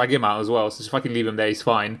not going to drag him out as well, so if I can leave him there he's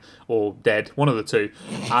fine or dead, one of the two.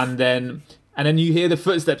 And then you hear the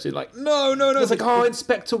footsteps. It's like, no. It's like, oh,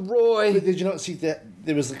 Inspector Roy. But did you not see that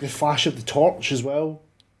there was like the flash of the torch as well?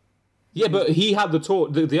 Yeah, but he had the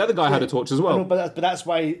torch. The other guy had a torch as well. Know, but that's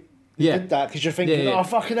why they did that, because you're thinking, oh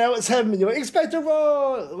fucking hell, it's him. And you're like, Inspector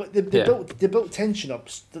Roy. They built tension up.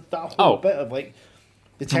 That whole bit of like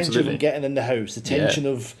the tension of him getting in the house, the tension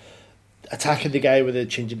of attacking the guy with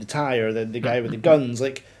changing the tire, then the guy with the guns,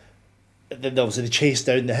 like. Then obviously they chase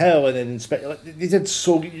down the hill and then inspect. Like, they did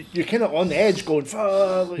so. You're kind of on the edge, going.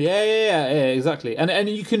 Like, yeah, exactly. And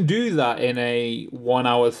you can do that in a 1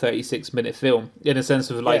 hour 36-minute film, in a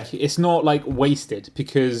sense of like it's not like wasted,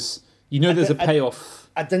 because you know there's a payoff.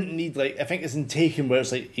 I didn't need like, I think it's in Taken where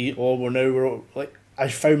it's like, we're like, I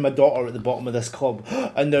found my daughter at the bottom of this club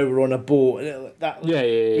and now we're on a boat and like that. Like,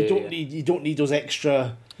 you don't need those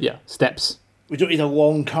extra steps. We don't need a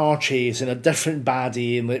long car chase and a different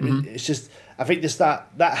baddie, and like, it's just, I think just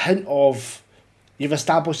that hint of, you've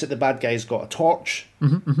established that the bad guy's got a torch,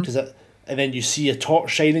 and then you see a torch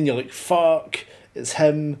shining, you're like, fuck, it's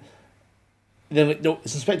him. And then like, no,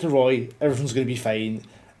 it's Inspector Roy, everything's going to be fine.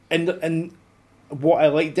 And what I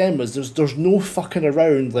liked then was there's no fucking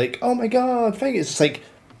around, like, oh my god, thing. It's just like,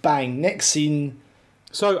 bang, next scene.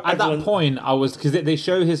 So at that point, I was, because they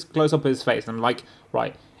show his close up of his face, and I'm like,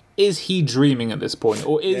 right, is he dreaming at this point,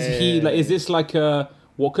 or is he like? Is this like a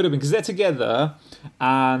what could have been? Because they're together,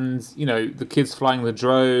 and you know the kid's flying the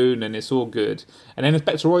drone, and it's all good. And then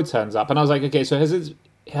Inspector Roy turns up, and I was like, okay, so has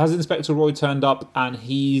Inspector Roy turned up, and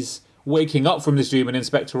he's waking up from this dream, and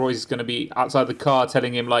Inspector Roy's going to be outside the car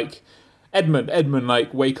telling him like, Edmund,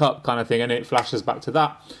 like wake up, kind of thing, and it flashes back to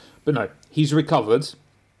that. But no, he's recovered.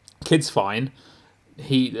 Kid's fine.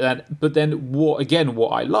 But then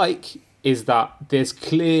what I like is that there's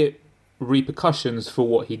clear repercussions for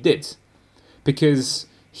what he did, because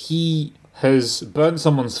he has burnt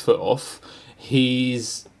someone's foot off,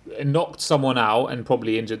 he's knocked someone out and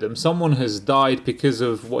probably injured them, someone has died because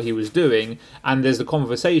of what he was doing, and there's the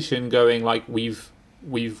conversation going like, we've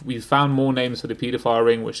found more names for the paedophile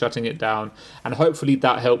ring, we're shutting it down, and hopefully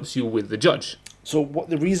that helps you with the judge. So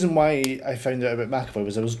the reason why I found out about McAvoy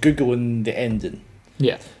was I was Googling the ending.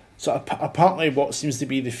 Yeah. So apparently what seems to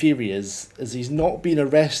be the theory is he's not been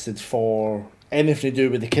arrested for anything to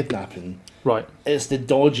do with the kidnapping. Right. It's the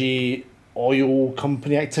dodgy oil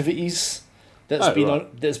company activities that's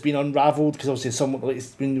been unravelled, because obviously someone like it's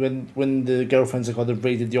been when the girlfriends like they've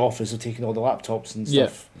raided the office, of taking all the laptops and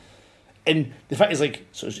stuff. Yeah. And the fact is like,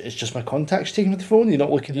 so it's just my contacts taking with the phone. You're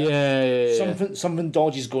not looking at something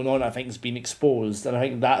dodgy's going on. I think it's been exposed, and I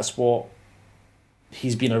think that's what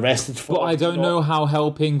he's been arrested for. But I don't know how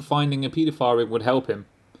finding a paedophile ring would help him.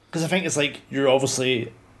 Because I think it's like, you're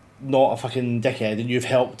obviously not a fucking dickhead, and you've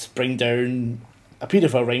helped bring down a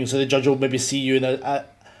paedophile ring, so the judge will maybe see you in a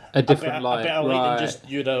different light. A better light than just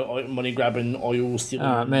you know, money grabbing, oil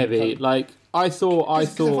stealing. Maybe. Like, I thought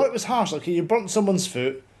it was harsh. Like, you burnt someone's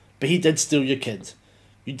foot, but he did steal your kid.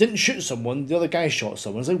 You didn't shoot someone, the other guy shot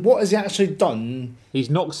someone. It's like, what has he actually done? He's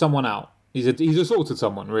knocked someone out. He's assaulted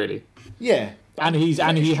someone, really. Yeah. I'm pretty sure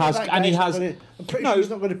he's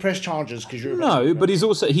not going to press charges because you're but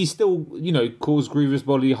he's still caused grievous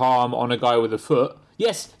bodily harm on a guy with a foot.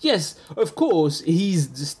 Yes, of course.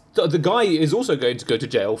 The guy is also going to go to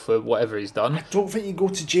jail for whatever he's done. I don't think you go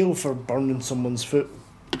to jail for burning someone's foot.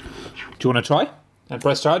 Do you want to try and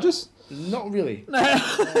press charges? Not really,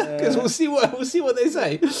 because we'll see what they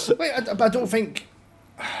say. I don't think.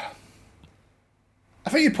 I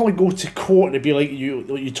think you'd probably go to court and it'd be like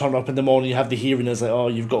you turn up in the morning, you have the hearing, it's like, oh,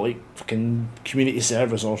 you've got like fucking community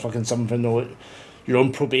service or fucking something, or you're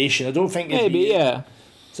on probation. I don't think maybe.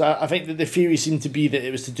 So So I think that the theory seemed to be that it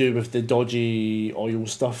was to do with the dodgy oil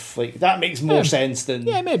stuff. Like that makes more sense than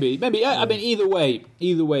maybe. I mean, either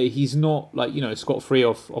way, he's not like scot-free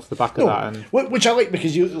off the back of that. And which I like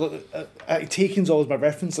because Taken's always my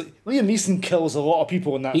reference. Like Liam Neeson kills a lot of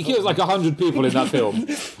people in that. He kills like 100 people in that film, and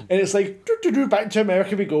it's like back to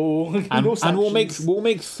America we go. And we'll make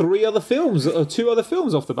 2 other films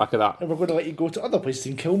off the back of that. And we're going to let you go to other places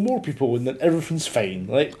and kill more people, and then everything's fine.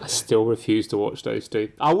 Like I still refuse to watch those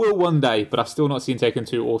two. I will one day, but I've still not seen Taken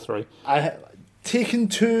 2 or 3. Taken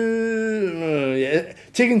 2...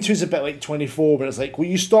 Taken 2's a bit like 24, but it's like, will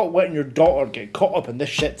you stop letting your daughter get caught up in this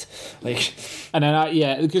shit? Like, and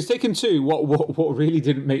then, because Taken 2, what really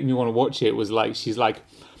didn't make me want to watch it was like, she's like,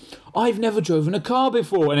 I've never driven a car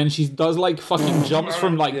before, and then she does like fucking jumps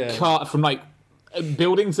from like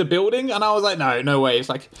building to building, and I was like, no way. It's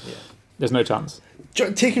like, there's no chance.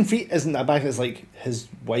 Taken 3 isn't that bad. It's like his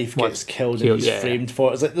wife gets killed and he's framed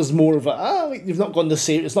for it. It's like there's more of you've not gone the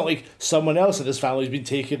same. It's not like someone else in this family's been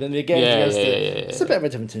taken and again. It's a bit of a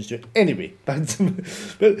different tinge to it. Anyway, but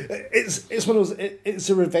it's one of those. It's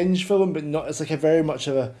a revenge film, but not. It's like a very much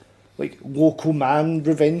of a like local man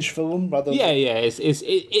revenge film rather.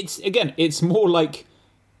 It's again. It's more like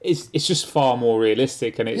it's just far more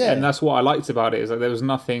realistic, and and that's what I liked about it. Is like there was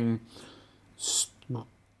nothing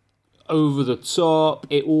over the top.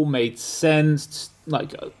 It all made sense.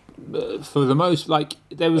 Like for the most, like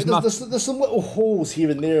there was nothing. There's some little holes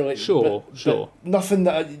here and there. Like sure. But nothing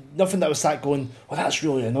that was sat going. Well, that's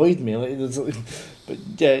really annoyed me. But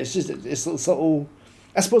yeah, it's little.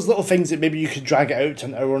 I suppose little things that maybe you could drag it out to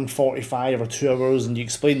an hour and 45 or 2 hours and you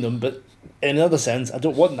explain them. But in another sense, I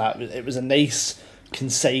don't want that. It was a nice,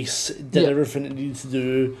 concise, did everything it needed to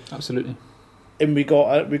do. Absolutely. And we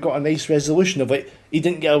got a nice resolution of like he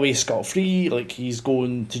didn't get away scot-free. Like he's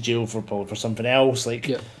going to jail for something else. Like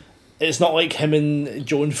it's not like him and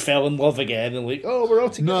Joan fell in love again and like we're all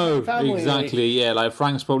together. No, family. Exactly. Like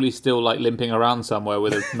Frank's probably still like limping around somewhere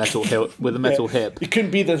with a metal hip. He couldn't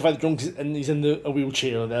be there by the drunk and he's in a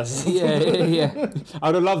wheelchair. This. Yeah. I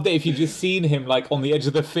would have loved it if you just seen him like on the edge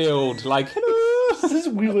of the field, like hello,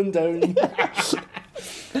 just wheeling down.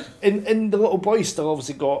 and the little boy still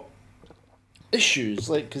obviously got issues,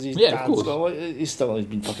 like because his dad's got, he's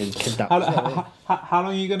been fucking kidnapped. How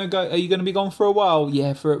long are you gonna go? Are you gonna be gone for a while?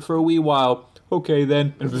 Yeah, for a wee while. Okay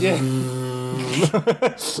then. Yeah.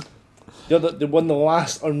 the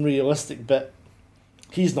last unrealistic bit.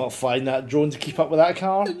 He's not flying that drone to keep up with that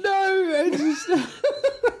car. No.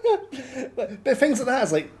 But things like that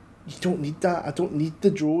is like you don't need that. I don't need the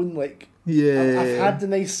drone. Like I've had the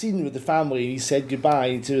nice scene with the family. And he said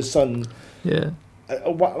goodbye to his son. Yeah.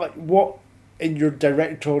 What? In your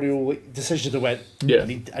directorial decision, they went. Yeah.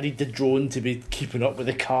 I need the drone to be keeping up with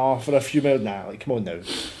the car for a few miles now. Like, come on now.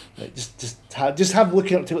 Like, just have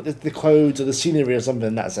looking up to the clouds or the scenery or something.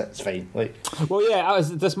 And that's it. It's fine. Like, well, yeah.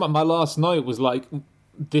 That's my last note was like,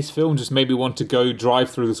 this film just made me want to go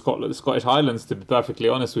drive through the Scottish Highlands. To be perfectly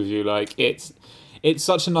honest with you, like it's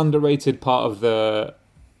such an underrated part of the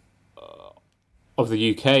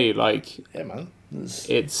UK. Like, yeah, man.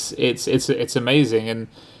 It's amazing and.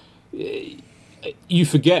 You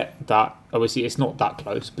forget that obviously it's not that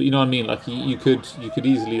close, but you know what I mean. Like you could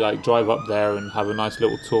easily like drive up there and have a nice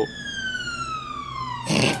little tour.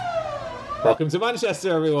 Welcome to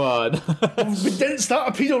Manchester, everyone. We didn't start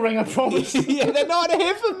a pedal ring, I promise. Yeah, they're not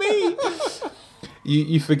here for me.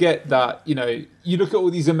 You forget that, you look at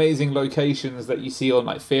all these amazing locations that you see on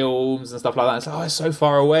like films and stuff like that. It's like, it's so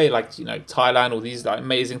far away, like, Thailand, all these like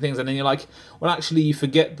amazing things. And then you're like, well, actually, you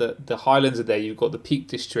forget that the Highlands are there. You've got the Peak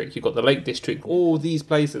District, you've got the Lake District. All these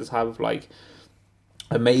places have like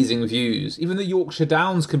amazing views. Even the Yorkshire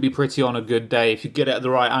Downs can be pretty on a good day if you get it at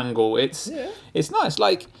the right angle. It's nice.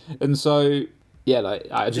 Like, and so. Yeah, like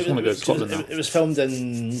I just want to go to Scotland now. It was filmed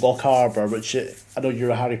in Loch Arbor, which I know you're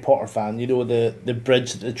a Harry Potter fan. You know the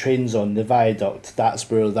bridge that the train's on, the viaduct. That's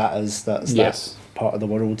where that is. That's that part of the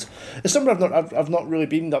world. It's somewhere I've not really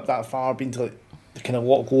been up that far. I've been to like the kind of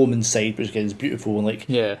Loch Lomond side, which again is beautiful and like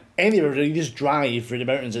anywhere where you just drive through the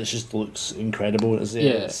mountains, it just looks incredible.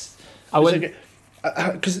 Because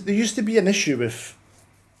there used to be an issue with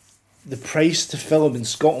the price to film in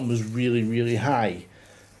Scotland was really, really high.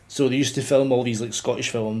 So they used to film all these like Scottish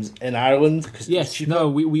films in Ireland. Yes, no,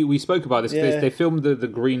 we spoke about this. Yeah. They filmed the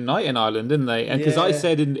Green Knight in Ireland, didn't they? And because I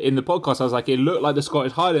said in the podcast, I was like, it looked like the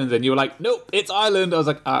Scottish Highlands, and you were like, nope, it's Ireland. I was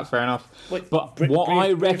like, fair enough. But what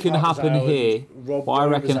I reckon happened here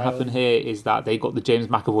is that they got the James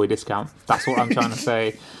McAvoy discount. That's what I'm trying to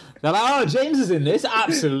say. They're like, oh, James is in this?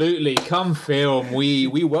 Absolutely. Come film.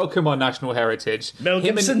 We welcome our national heritage. Mel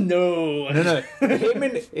Gibson, no. No.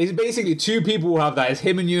 It's basically two people who have that. It's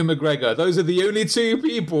him and Ewan McGregor. Those are the only two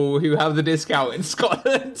people who have the discount in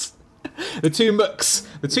Scotland. The two Mooks.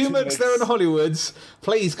 The two Mooks there in the Hollywoods.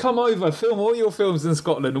 Please come over, film all your films in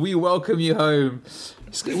Scotland. We welcome you home.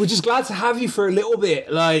 We're just glad to have you for a little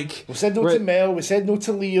bit. Like, we said no to Mel, we said no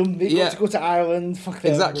to Liam, they got to go to Ireland. Fuck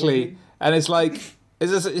them. Exactly. And it's like,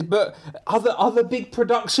 but other big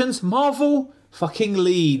productions, Marvel, fucking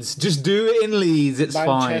Leeds. Just do it in Leeds, it's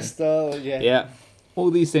Manchester, fine. Yeah.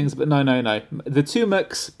 All these things, but no. The two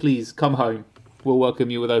Mooks, please come home. We'll welcome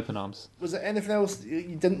you with open arms. Was there anything else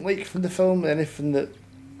you didn't like from the film? Anything that...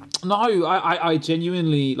 No, I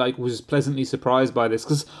genuinely was pleasantly surprised by this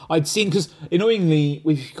because annoyingly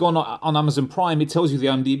we've gone on Amazon Prime, it tells you the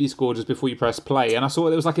IMDb score just before you press play, and I saw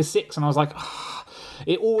there was a 6 and I was like,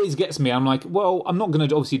 it always gets me. I'm like, well, I'm not going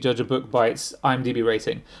to obviously judge a book by its IMDb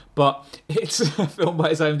rating, but it's a film by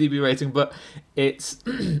its IMDb rating, but it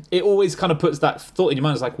always kind of puts that thought in your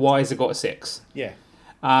mind. It's like, why has it got a 6? Yeah.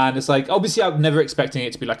 And it's like, obviously, I'm never expecting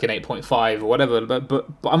it to be like an 8.5 or whatever, but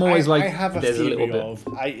I'm always I have a there's theory a little bit.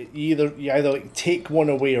 Of you either take one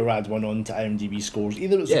away or add one on to IMDb scores.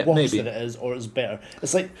 Either it's worse than it is or it's better.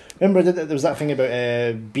 It's like, remember there was that thing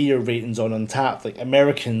about beer ratings on Untapped. Like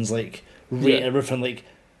Americans rate everything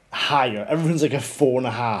higher. Everything's like a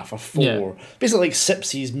 4.5 or 4. Yeah. Basically like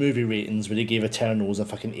Sipsy's movie ratings where they gave Eternals a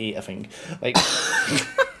fucking 8, I think. Like.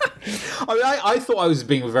 I mean, I thought I was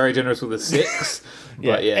being very generous with a 6,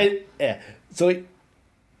 but So with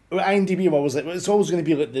IMDb, I was like, it's always going to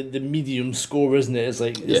be like the medium score, isn't it? It's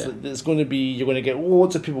like it's going to be, you're going to get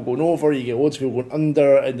loads of people going over, you get loads of people going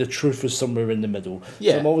under, and the truth is somewhere in the middle.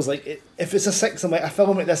 Yeah. So I'm always like, if it's a 6, I'm like, a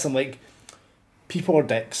film like this, I'm like, people are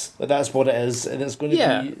dicks. Like that's what it is, and it's going to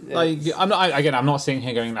be. I'm not sitting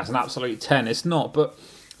here going that's an absolute 10. It's not, but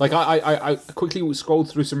I quickly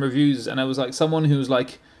scrolled through some reviews, and it was like someone who was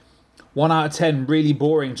like, 1 out of 10, really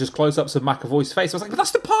boring, just close-ups of McAvoy's face. I was like, but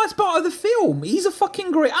that's the best part of the film. He's a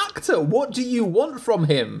fucking great actor. What do you want from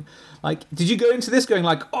him? Like, did you go into this going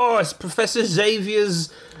like, oh, it's Professor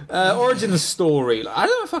Xavier's origin story? I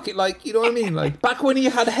don't fucking, you know what I mean? Like, back when he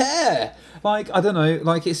had hair. I don't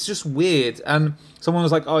know. It's just weird. And someone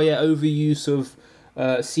was like, oh yeah, overuse of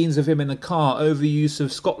scenes of him in the car, overuse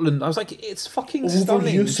of Scotland. I was like, it's fucking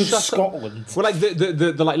stunning. Overuse of Scotland? Well,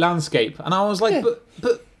 the landscape. And I was like,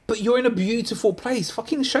 but you're in a beautiful place.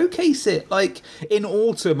 Fucking showcase it. In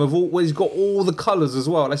autumn, I've always got all the colours as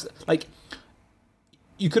well.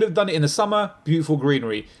 You could have done it in the summer, beautiful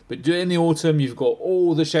greenery. But in the autumn, you've got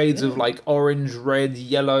all the shades of orange, red,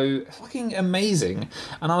 yellow. Fucking amazing.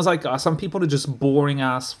 And I was like, some people are just boring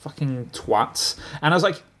ass fucking twats. And I was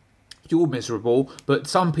like, you're miserable, but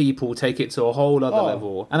some people take it to a whole other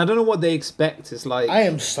level, and I don't know what they expect. It's like, I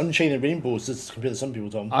am sunshine and rainbows compared to some people,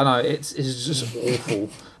 Tom. I know it's just awful.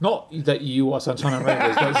 Not that you are sunshine and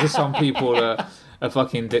rainbows, but it's just some people are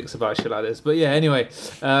fucking dicks about shit like this. But yeah, anyway,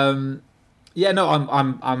 I'm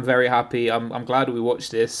very happy. I'm glad we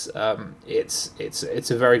watched this.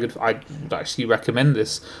 It's a very good. I would actually recommend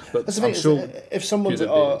this. But that's I'm sure if someone's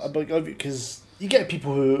because you get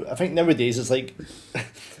people who I think nowadays it's like.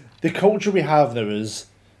 The culture we have now is,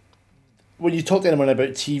 when you talk to anyone about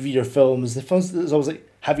TV or films, the first is always like,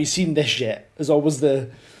 have you seen this yet? Is always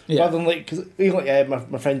the, rather than because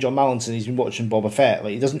my friend John Mallinson, he's been watching Boba Fett.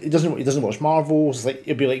 He doesn't watch Marvel. So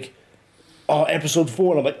he'll be like, oh, episode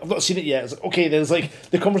 4, and I'm like, I've not seen it yet. It's like, okay, there's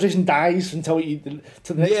the conversation dies until the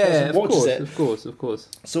next person watches it. Of course.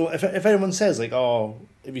 So if anyone says oh,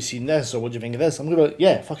 have you seen this, or what do you think of this? I'm gonna be like,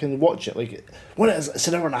 yeah, fucking watch it. When it's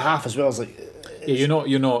an hour and a half as well. It's like. Yeah,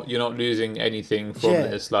 you're not losing anything from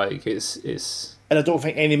this. It's. And I don't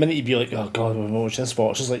think any minute you'd be like, oh god, we're watching this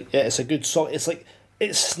spot. It's just it's a good song. It's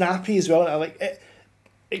it's snappy as well. And I like it.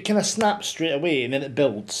 It kind of snaps straight away, and then it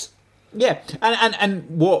builds. Yeah, and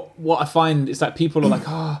what I find is that people are like,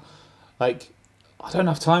 I don't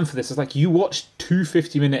have time for this. It's like you watch 2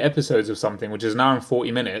 50-minute episodes of something, which is an hour and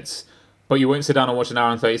 40 minutes, but you won't sit down and watch an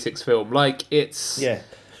hour and 36 film. It's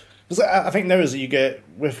I think now is that you get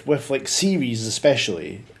with series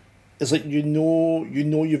especially, it's like you know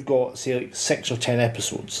you've got say 6 or 10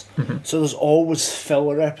 episodes, so there's always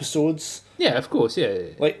filler episodes. Yeah, of course,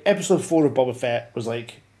 yeah. Episode 4 of Boba Fett was I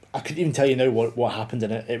couldn't even tell you now what happened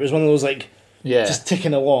in it. It was one of those just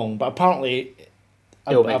ticking along, but apparently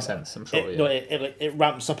it'll make sense. I'm sure. It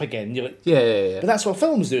ramps up again. You're like, yeah. But that's what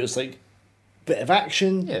films do. It's bit of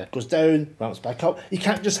action, goes down, ramps back up. You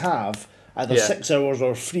can't just have either 6 hours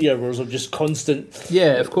or 3 hours of just constant.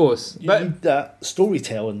 Yeah, of course. You need that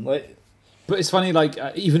storytelling, But it's funny, like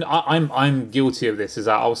even I'm guilty of this. Is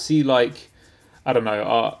that I'll see like I don't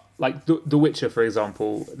know, like The Witcher, for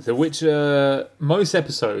example. The Witcher, most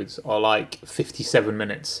episodes are like 57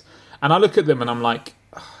 minutes, and I look at them and I'm like,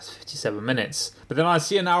 oh, it's 57 minutes. But then I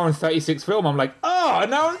see an hour and 36 film. I'm like, oh,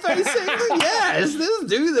 an hour and 36. Yes, let's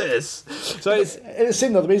do this. So it's the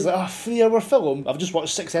same other way. It's like, 3-hour film. I've just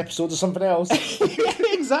watched 6 episodes of something else.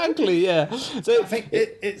 Exactly, yeah. So I think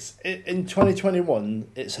it's in 2021.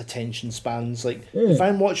 It's attention spans. Like if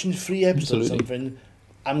I'm watching 3 episodes of something,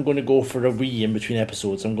 I'm going to go for a wee in between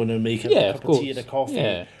episodes. I'm going to make a cup of tea and a coffee.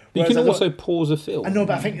 Yeah. But you can also pause a film. I know,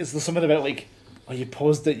 but I think there's something about like, oh, you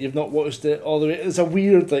paused it, you've not watched it all the way. It's a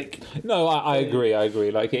weird like. No, I agree.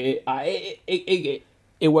 Like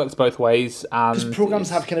it works both ways. Because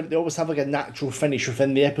programs have they always have like a natural finish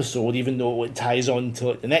within the episode, even though it ties on to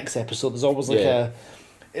like the next episode. There's always like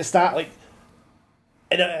it's that like.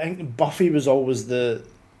 And I think Buffy was always the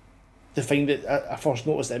thing that I first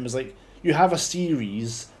noticed. Them was like, you have a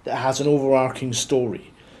series that has an overarching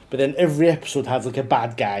story, but then every episode has like a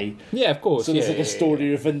bad guy. Yeah, of course. So there's like a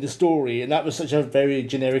story within the story, and that was such a very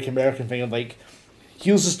generic American thing of like,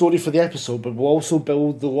 here's the story for the episode, but we'll also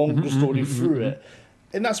build the longer story through it,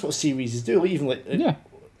 and that's what series do. Like, even like,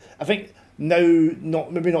 I think now,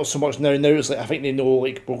 maybe not so much now. Now it's like I think they know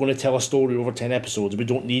like we're going to tell a story over 10 episodes. We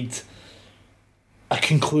don't need a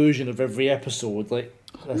conclusion of every episode. Like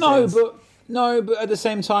No, but at the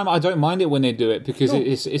same time, I don't mind it when they do it because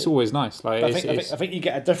it's always nice. Like I think you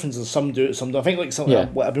get a difference in some do it, some don't. I think like something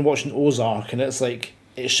I've been watching Ozark, and it's like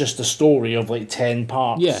it's just a story of like 10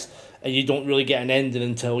 parts, and you don't really get an ending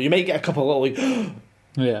until you might get a couple of little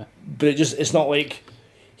like but it's not like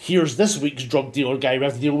here's this week's drug dealer guy we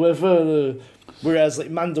have to deal with. Whereas like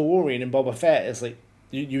Mandalorian and Boba Fett, it's like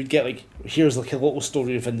you would get like here's like a little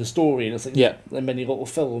story within the story, and it's like a mini little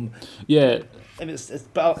film. Yeah. And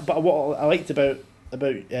but what I liked about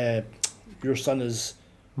your son is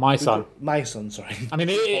my son. Sorry. I mean,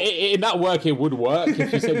 in that work, it would work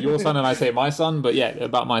if you said your son and I say my son. But yeah,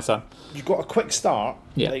 about my son. You got a quick start.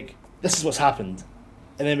 Yeah. Like this is what's happened,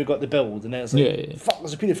 and then we got the build, and then it's like fuck,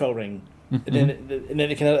 there's a paedophile ring, and then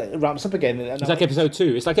it kind of ramps up again. It's like episode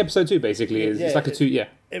 2. It's like episode 2 basically. It's like a 2. Yeah.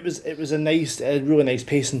 It was a really nice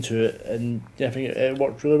pacing to it, and I think it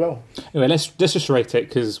worked really well. Anyway, let's just rate it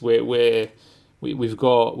because we've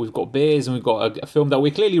got beers and we've got a film that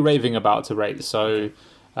we're clearly raving about to rate. So,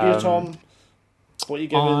 Tom, what are you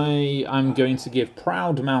giving? I'm going to give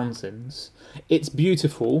Proud Mountains. It's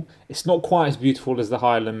beautiful. It's not quite as beautiful as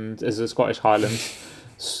the Scottish Highlands.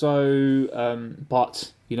 So,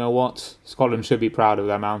 but you know what? Scotland should be proud of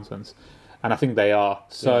their mountains, and I think they are.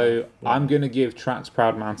 So I'm going to give Tracks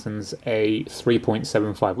Proud Mountains a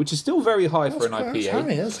 3.75, which is still very high for an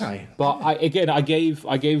IPA. That's high. But I gave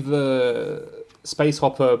the Space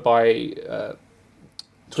Hopper by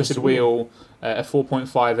Twisted Wheel a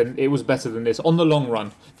 4.5, and it was better than this on the long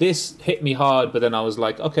run. This hit me hard, but then I was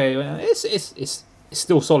like, okay, it's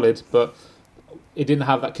still solid, but it didn't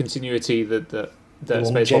have that continuity that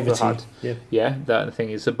Space Hopper had. Yeah, that thing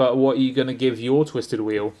is. But what are you going to give your Twisted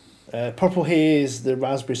Wheel? Purple Haze, the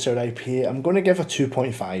Raspberry Sour IPA, I'm going to give a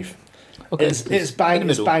 2.5. Okay, it's bang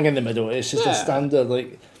in the middle. It's just a standard,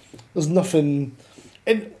 like, there's nothing...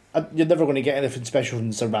 you're never going to get anything special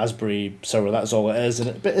from the raspberry sour. That's all it is,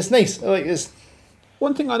 but it's nice. Like it's.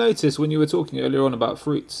 One thing I noticed when you were talking earlier on about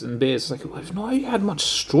fruits and beers, like I've not had much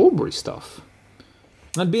strawberry stuff.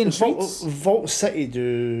 And being treats. Vault City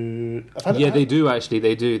do. They do actually.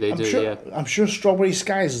 They do. I'm sure Strawberry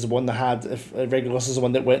Skies is the one that had. If Regulus is the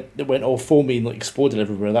one that went all foamy and like exploded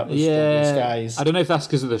everywhere. That was Strawberry Skies. I don't know if that's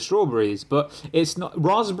because of the strawberries, but it's not.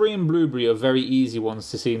 Raspberry and blueberry are very easy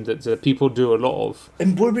ones to seem that people do a lot of.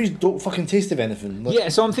 And blueberries don't fucking taste of anything.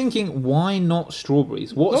 Like, so I'm thinking, why not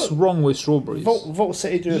strawberries? What's wrong with strawberries? Vault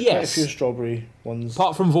City do quite a few strawberry ones.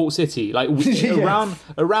 Apart from Vault City, like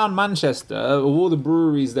around Manchester, of all the breweries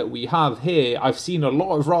that we have here, I've seen a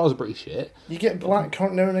lot of raspberry shit. You get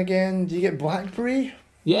blackcurrant now and again. Do you get blackberry?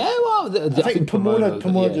 Yeah, well, I think Pomona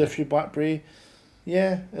do a few blackberry.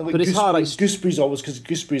 Yeah, like but it's hard. Like gooseberries always, because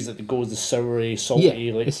gooseberries that go with the soury, salty.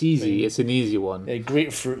 Yeah, like, it's easy. Thing. It's an easy one. Yeah,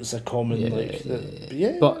 grapefruit's a common.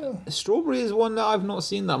 But strawberry is one that I've not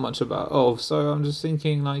seen that much about. So I'm just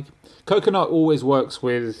thinking like. Coconut always works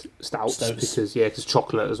with stouts. because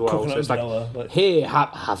chocolate as well. Coconut so it's vanilla, here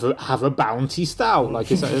have a bounty stout.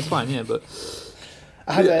 Like it's fine, yeah. But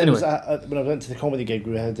anyway. When I went to the comedy gig,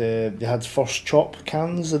 we had they had First Chop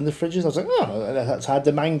cans in the fridges. I was like, and I had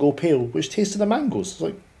the mango pale, which tasted the mangoes. It's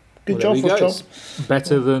like, good job, First Chop.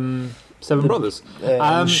 Better than Seven Brothers.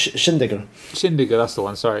 Shindigger. Shindigger, that's the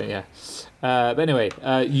one. Sorry, yeah. But anyway,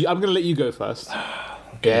 I'm going to let you go first.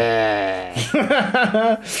 Yeah.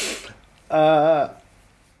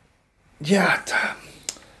 Yeah.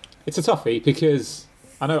 It's a toughie because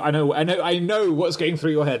I know what's going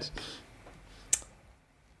through your head.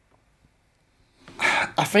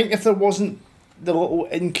 I think if there wasn't the little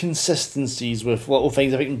inconsistencies with little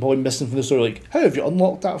things I think probably missing from the story, like how have you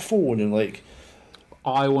unlocked that phone, and like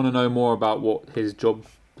I want to know more about what his job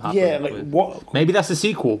happened. Yeah, like with. what? Maybe that's a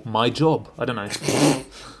sequel. My Job. I don't know.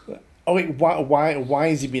 Oh, like why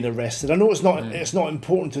is he being arrested? I know it's not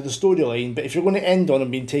important to the storyline, but if you're going to end on him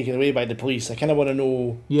being taken away by the police, I kind of want to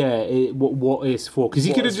know. Yeah, what is for? Because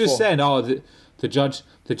he could have just said, "Oh, the judge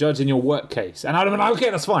in your work case," and I'd have been like, "Okay,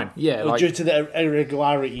 that's fine." Yeah, like, due to the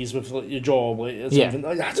irregularities with like, your job, like, something,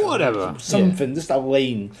 like, whatever, something, just a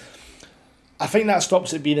line. I think that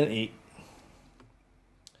stops it being an 8,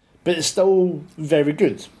 but it's still very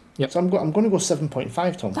good. Yep. So I'm going to go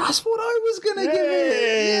 7.5, Tom. That's what I was going to give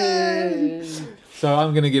it. Yay! So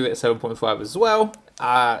I'm going to give it 7.5 as well.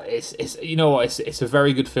 It's you know what? It's a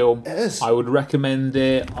very good film. It is. I would recommend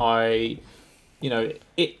it.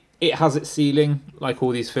 It has its ceiling, like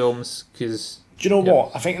all these films. Because do you know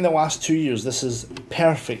what? I think in the last 2 years, this is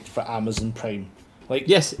perfect for Amazon Prime. Like,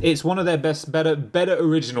 yes, it's one of their better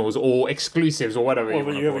originals or exclusives or whatever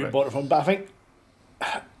you bought it from. But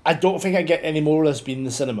I don't think I get any more of this being in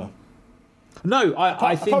the cinema. No,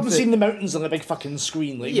 I think I've seen the mountains on a big fucking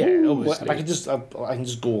screen. Like, yeah, obviously. I can just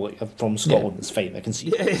go like I'm from Scotland. It's fine. I can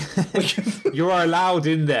see. Yeah. You're allowed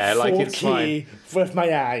in there. Like 4K it's fine with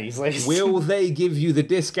my eyes. Like, will they give you the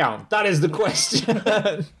discount? That is the question.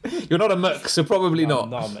 You're not a Mick, so probably not.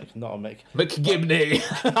 Not a Mick. McGibney,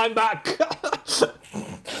 I'm back.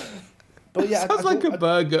 But yeah, sounds like a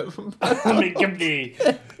burger from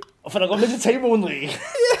McGibney. For a limited time only.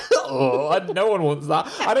 No one wants that.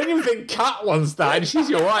 I don't even think Kat wants that, and she's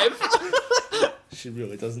your wife. She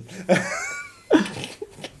really doesn't.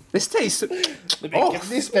 This tastes. The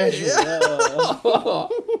McGibney special.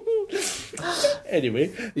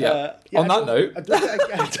 Anyway. Yeah. On that note,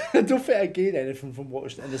 I don't think I gain anything from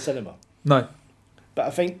watching it in the cinema. No. But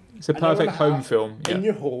I think it's a perfect home film. In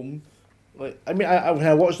your home. Like, I mean, when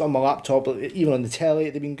I watched it on my laptop, even on the telly,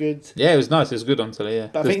 they've been good. Yeah, it was nice. It was good on telly. Yeah,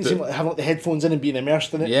 but I think like having the headphones in and being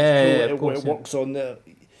immersed in it. Yeah, of course, it works on the.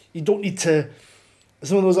 You don't need to.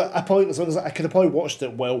 Some of those I could have probably watched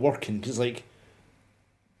it while working because like,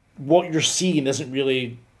 what you're seeing isn't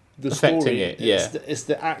really the affecting story. It. Yeah, it's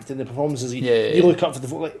the acting, the performances. You look up for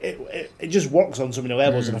the like it just works on so many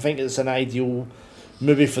levels, and I think it's an ideal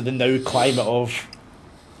movie for the now climate of.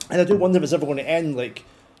 And I do wonder if it's ever going to end like.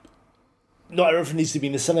 Not everything needs to be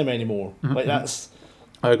in the cinema anymore. Mm-hmm. Like that's.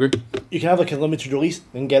 I agree. You can have like a limited release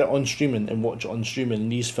and get it on streaming and watch it on streaming.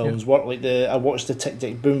 And these films work like I watched the Tick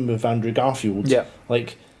Tick Boom with Andrew Garfield. Yeah.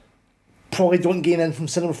 Like, probably don't gain in from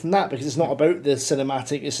cinema from that because it's not about the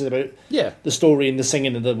cinematic. It's about the story and the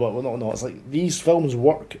singing and the whatnot. No, it's like these films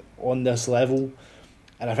work on this level,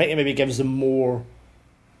 and I think it maybe gives them more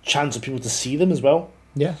chance of people to see them as well.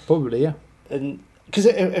 Yeah, probably. Yeah. And because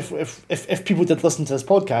if people did listen to this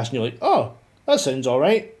podcast and you're like, oh, that sounds all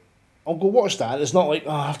right, I'll go watch that. It's not like,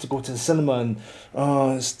 oh, I have to go to the cinema and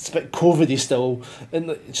it's a bit COVID-y still, and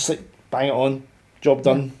it's just like bang it on, job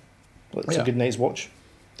done. It's a good night's watch.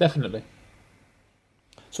 Definitely.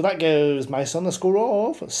 So that gives my son a score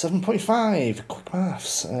of 7.5. Quick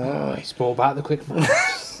maths. He's brought back the quick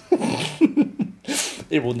maths.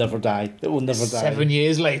 It will never die. It will never die. 7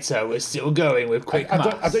 years later, we're still going with quick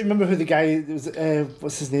maths. I don't remember who the guy was.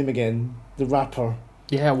 What's his name again? The rapper.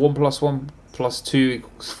 Yeah, 1 + 1 + 2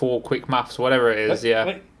 = 4. Quick maths, whatever it is.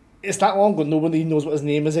 Like, it's that long ago. Nobody knows what his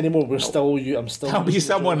name is anymore. I'm still. There'll be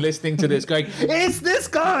someone listening to this going, "It's this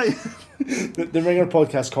guy." The Ringer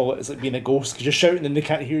podcast call it. It's like being a ghost because you're shouting and they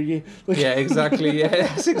can't hear you. Like, yeah, exactly. Yeah,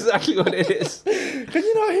 that's exactly what it is. Can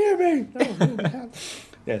you not hear me? No, you can't.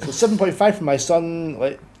 Yeah, so 7.5 for my son.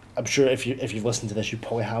 Like, I'm sure if you've listened to this, you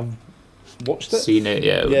probably have watched it, seen it.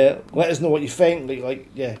 Yeah. Yeah. Let us know what you think.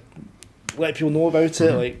 Let people know about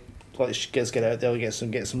it. Like, let's get it out there.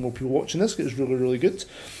 Get some more people watching this. 'Cause it's really, really good.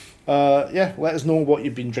 Let us know what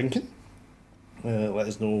you've been drinking. Let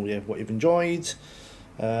us know what you've enjoyed.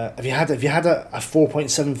 Have you had a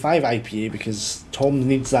 4.75 IPA because Tom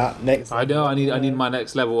needs that next. I know. I need my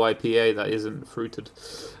next level IPA that isn't fruited.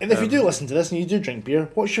 And if you do listen to this and you do drink beer,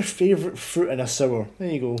 what's your favourite fruit in a sour? There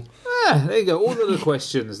you go. There you go. All of the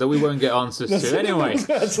questions that we won't get answers to anyway.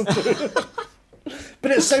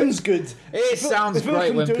 But it sounds good. It sounds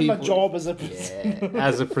great when people. My job as a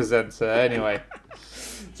as a presenter. Anyway.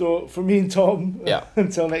 So for me and Tom,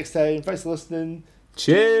 until next time, thanks for listening.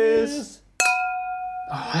 Cheers.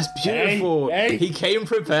 Oh, that's beautiful. Hey. He came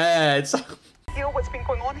prepared. Neil, what's been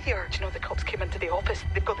going on here? Do you know the cops came into the office?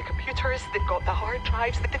 They've got the computers, they've got the hard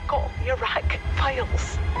drives, they've got the Iraq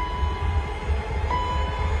files.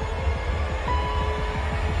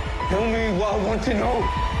 Tell me what I want to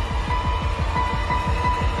know.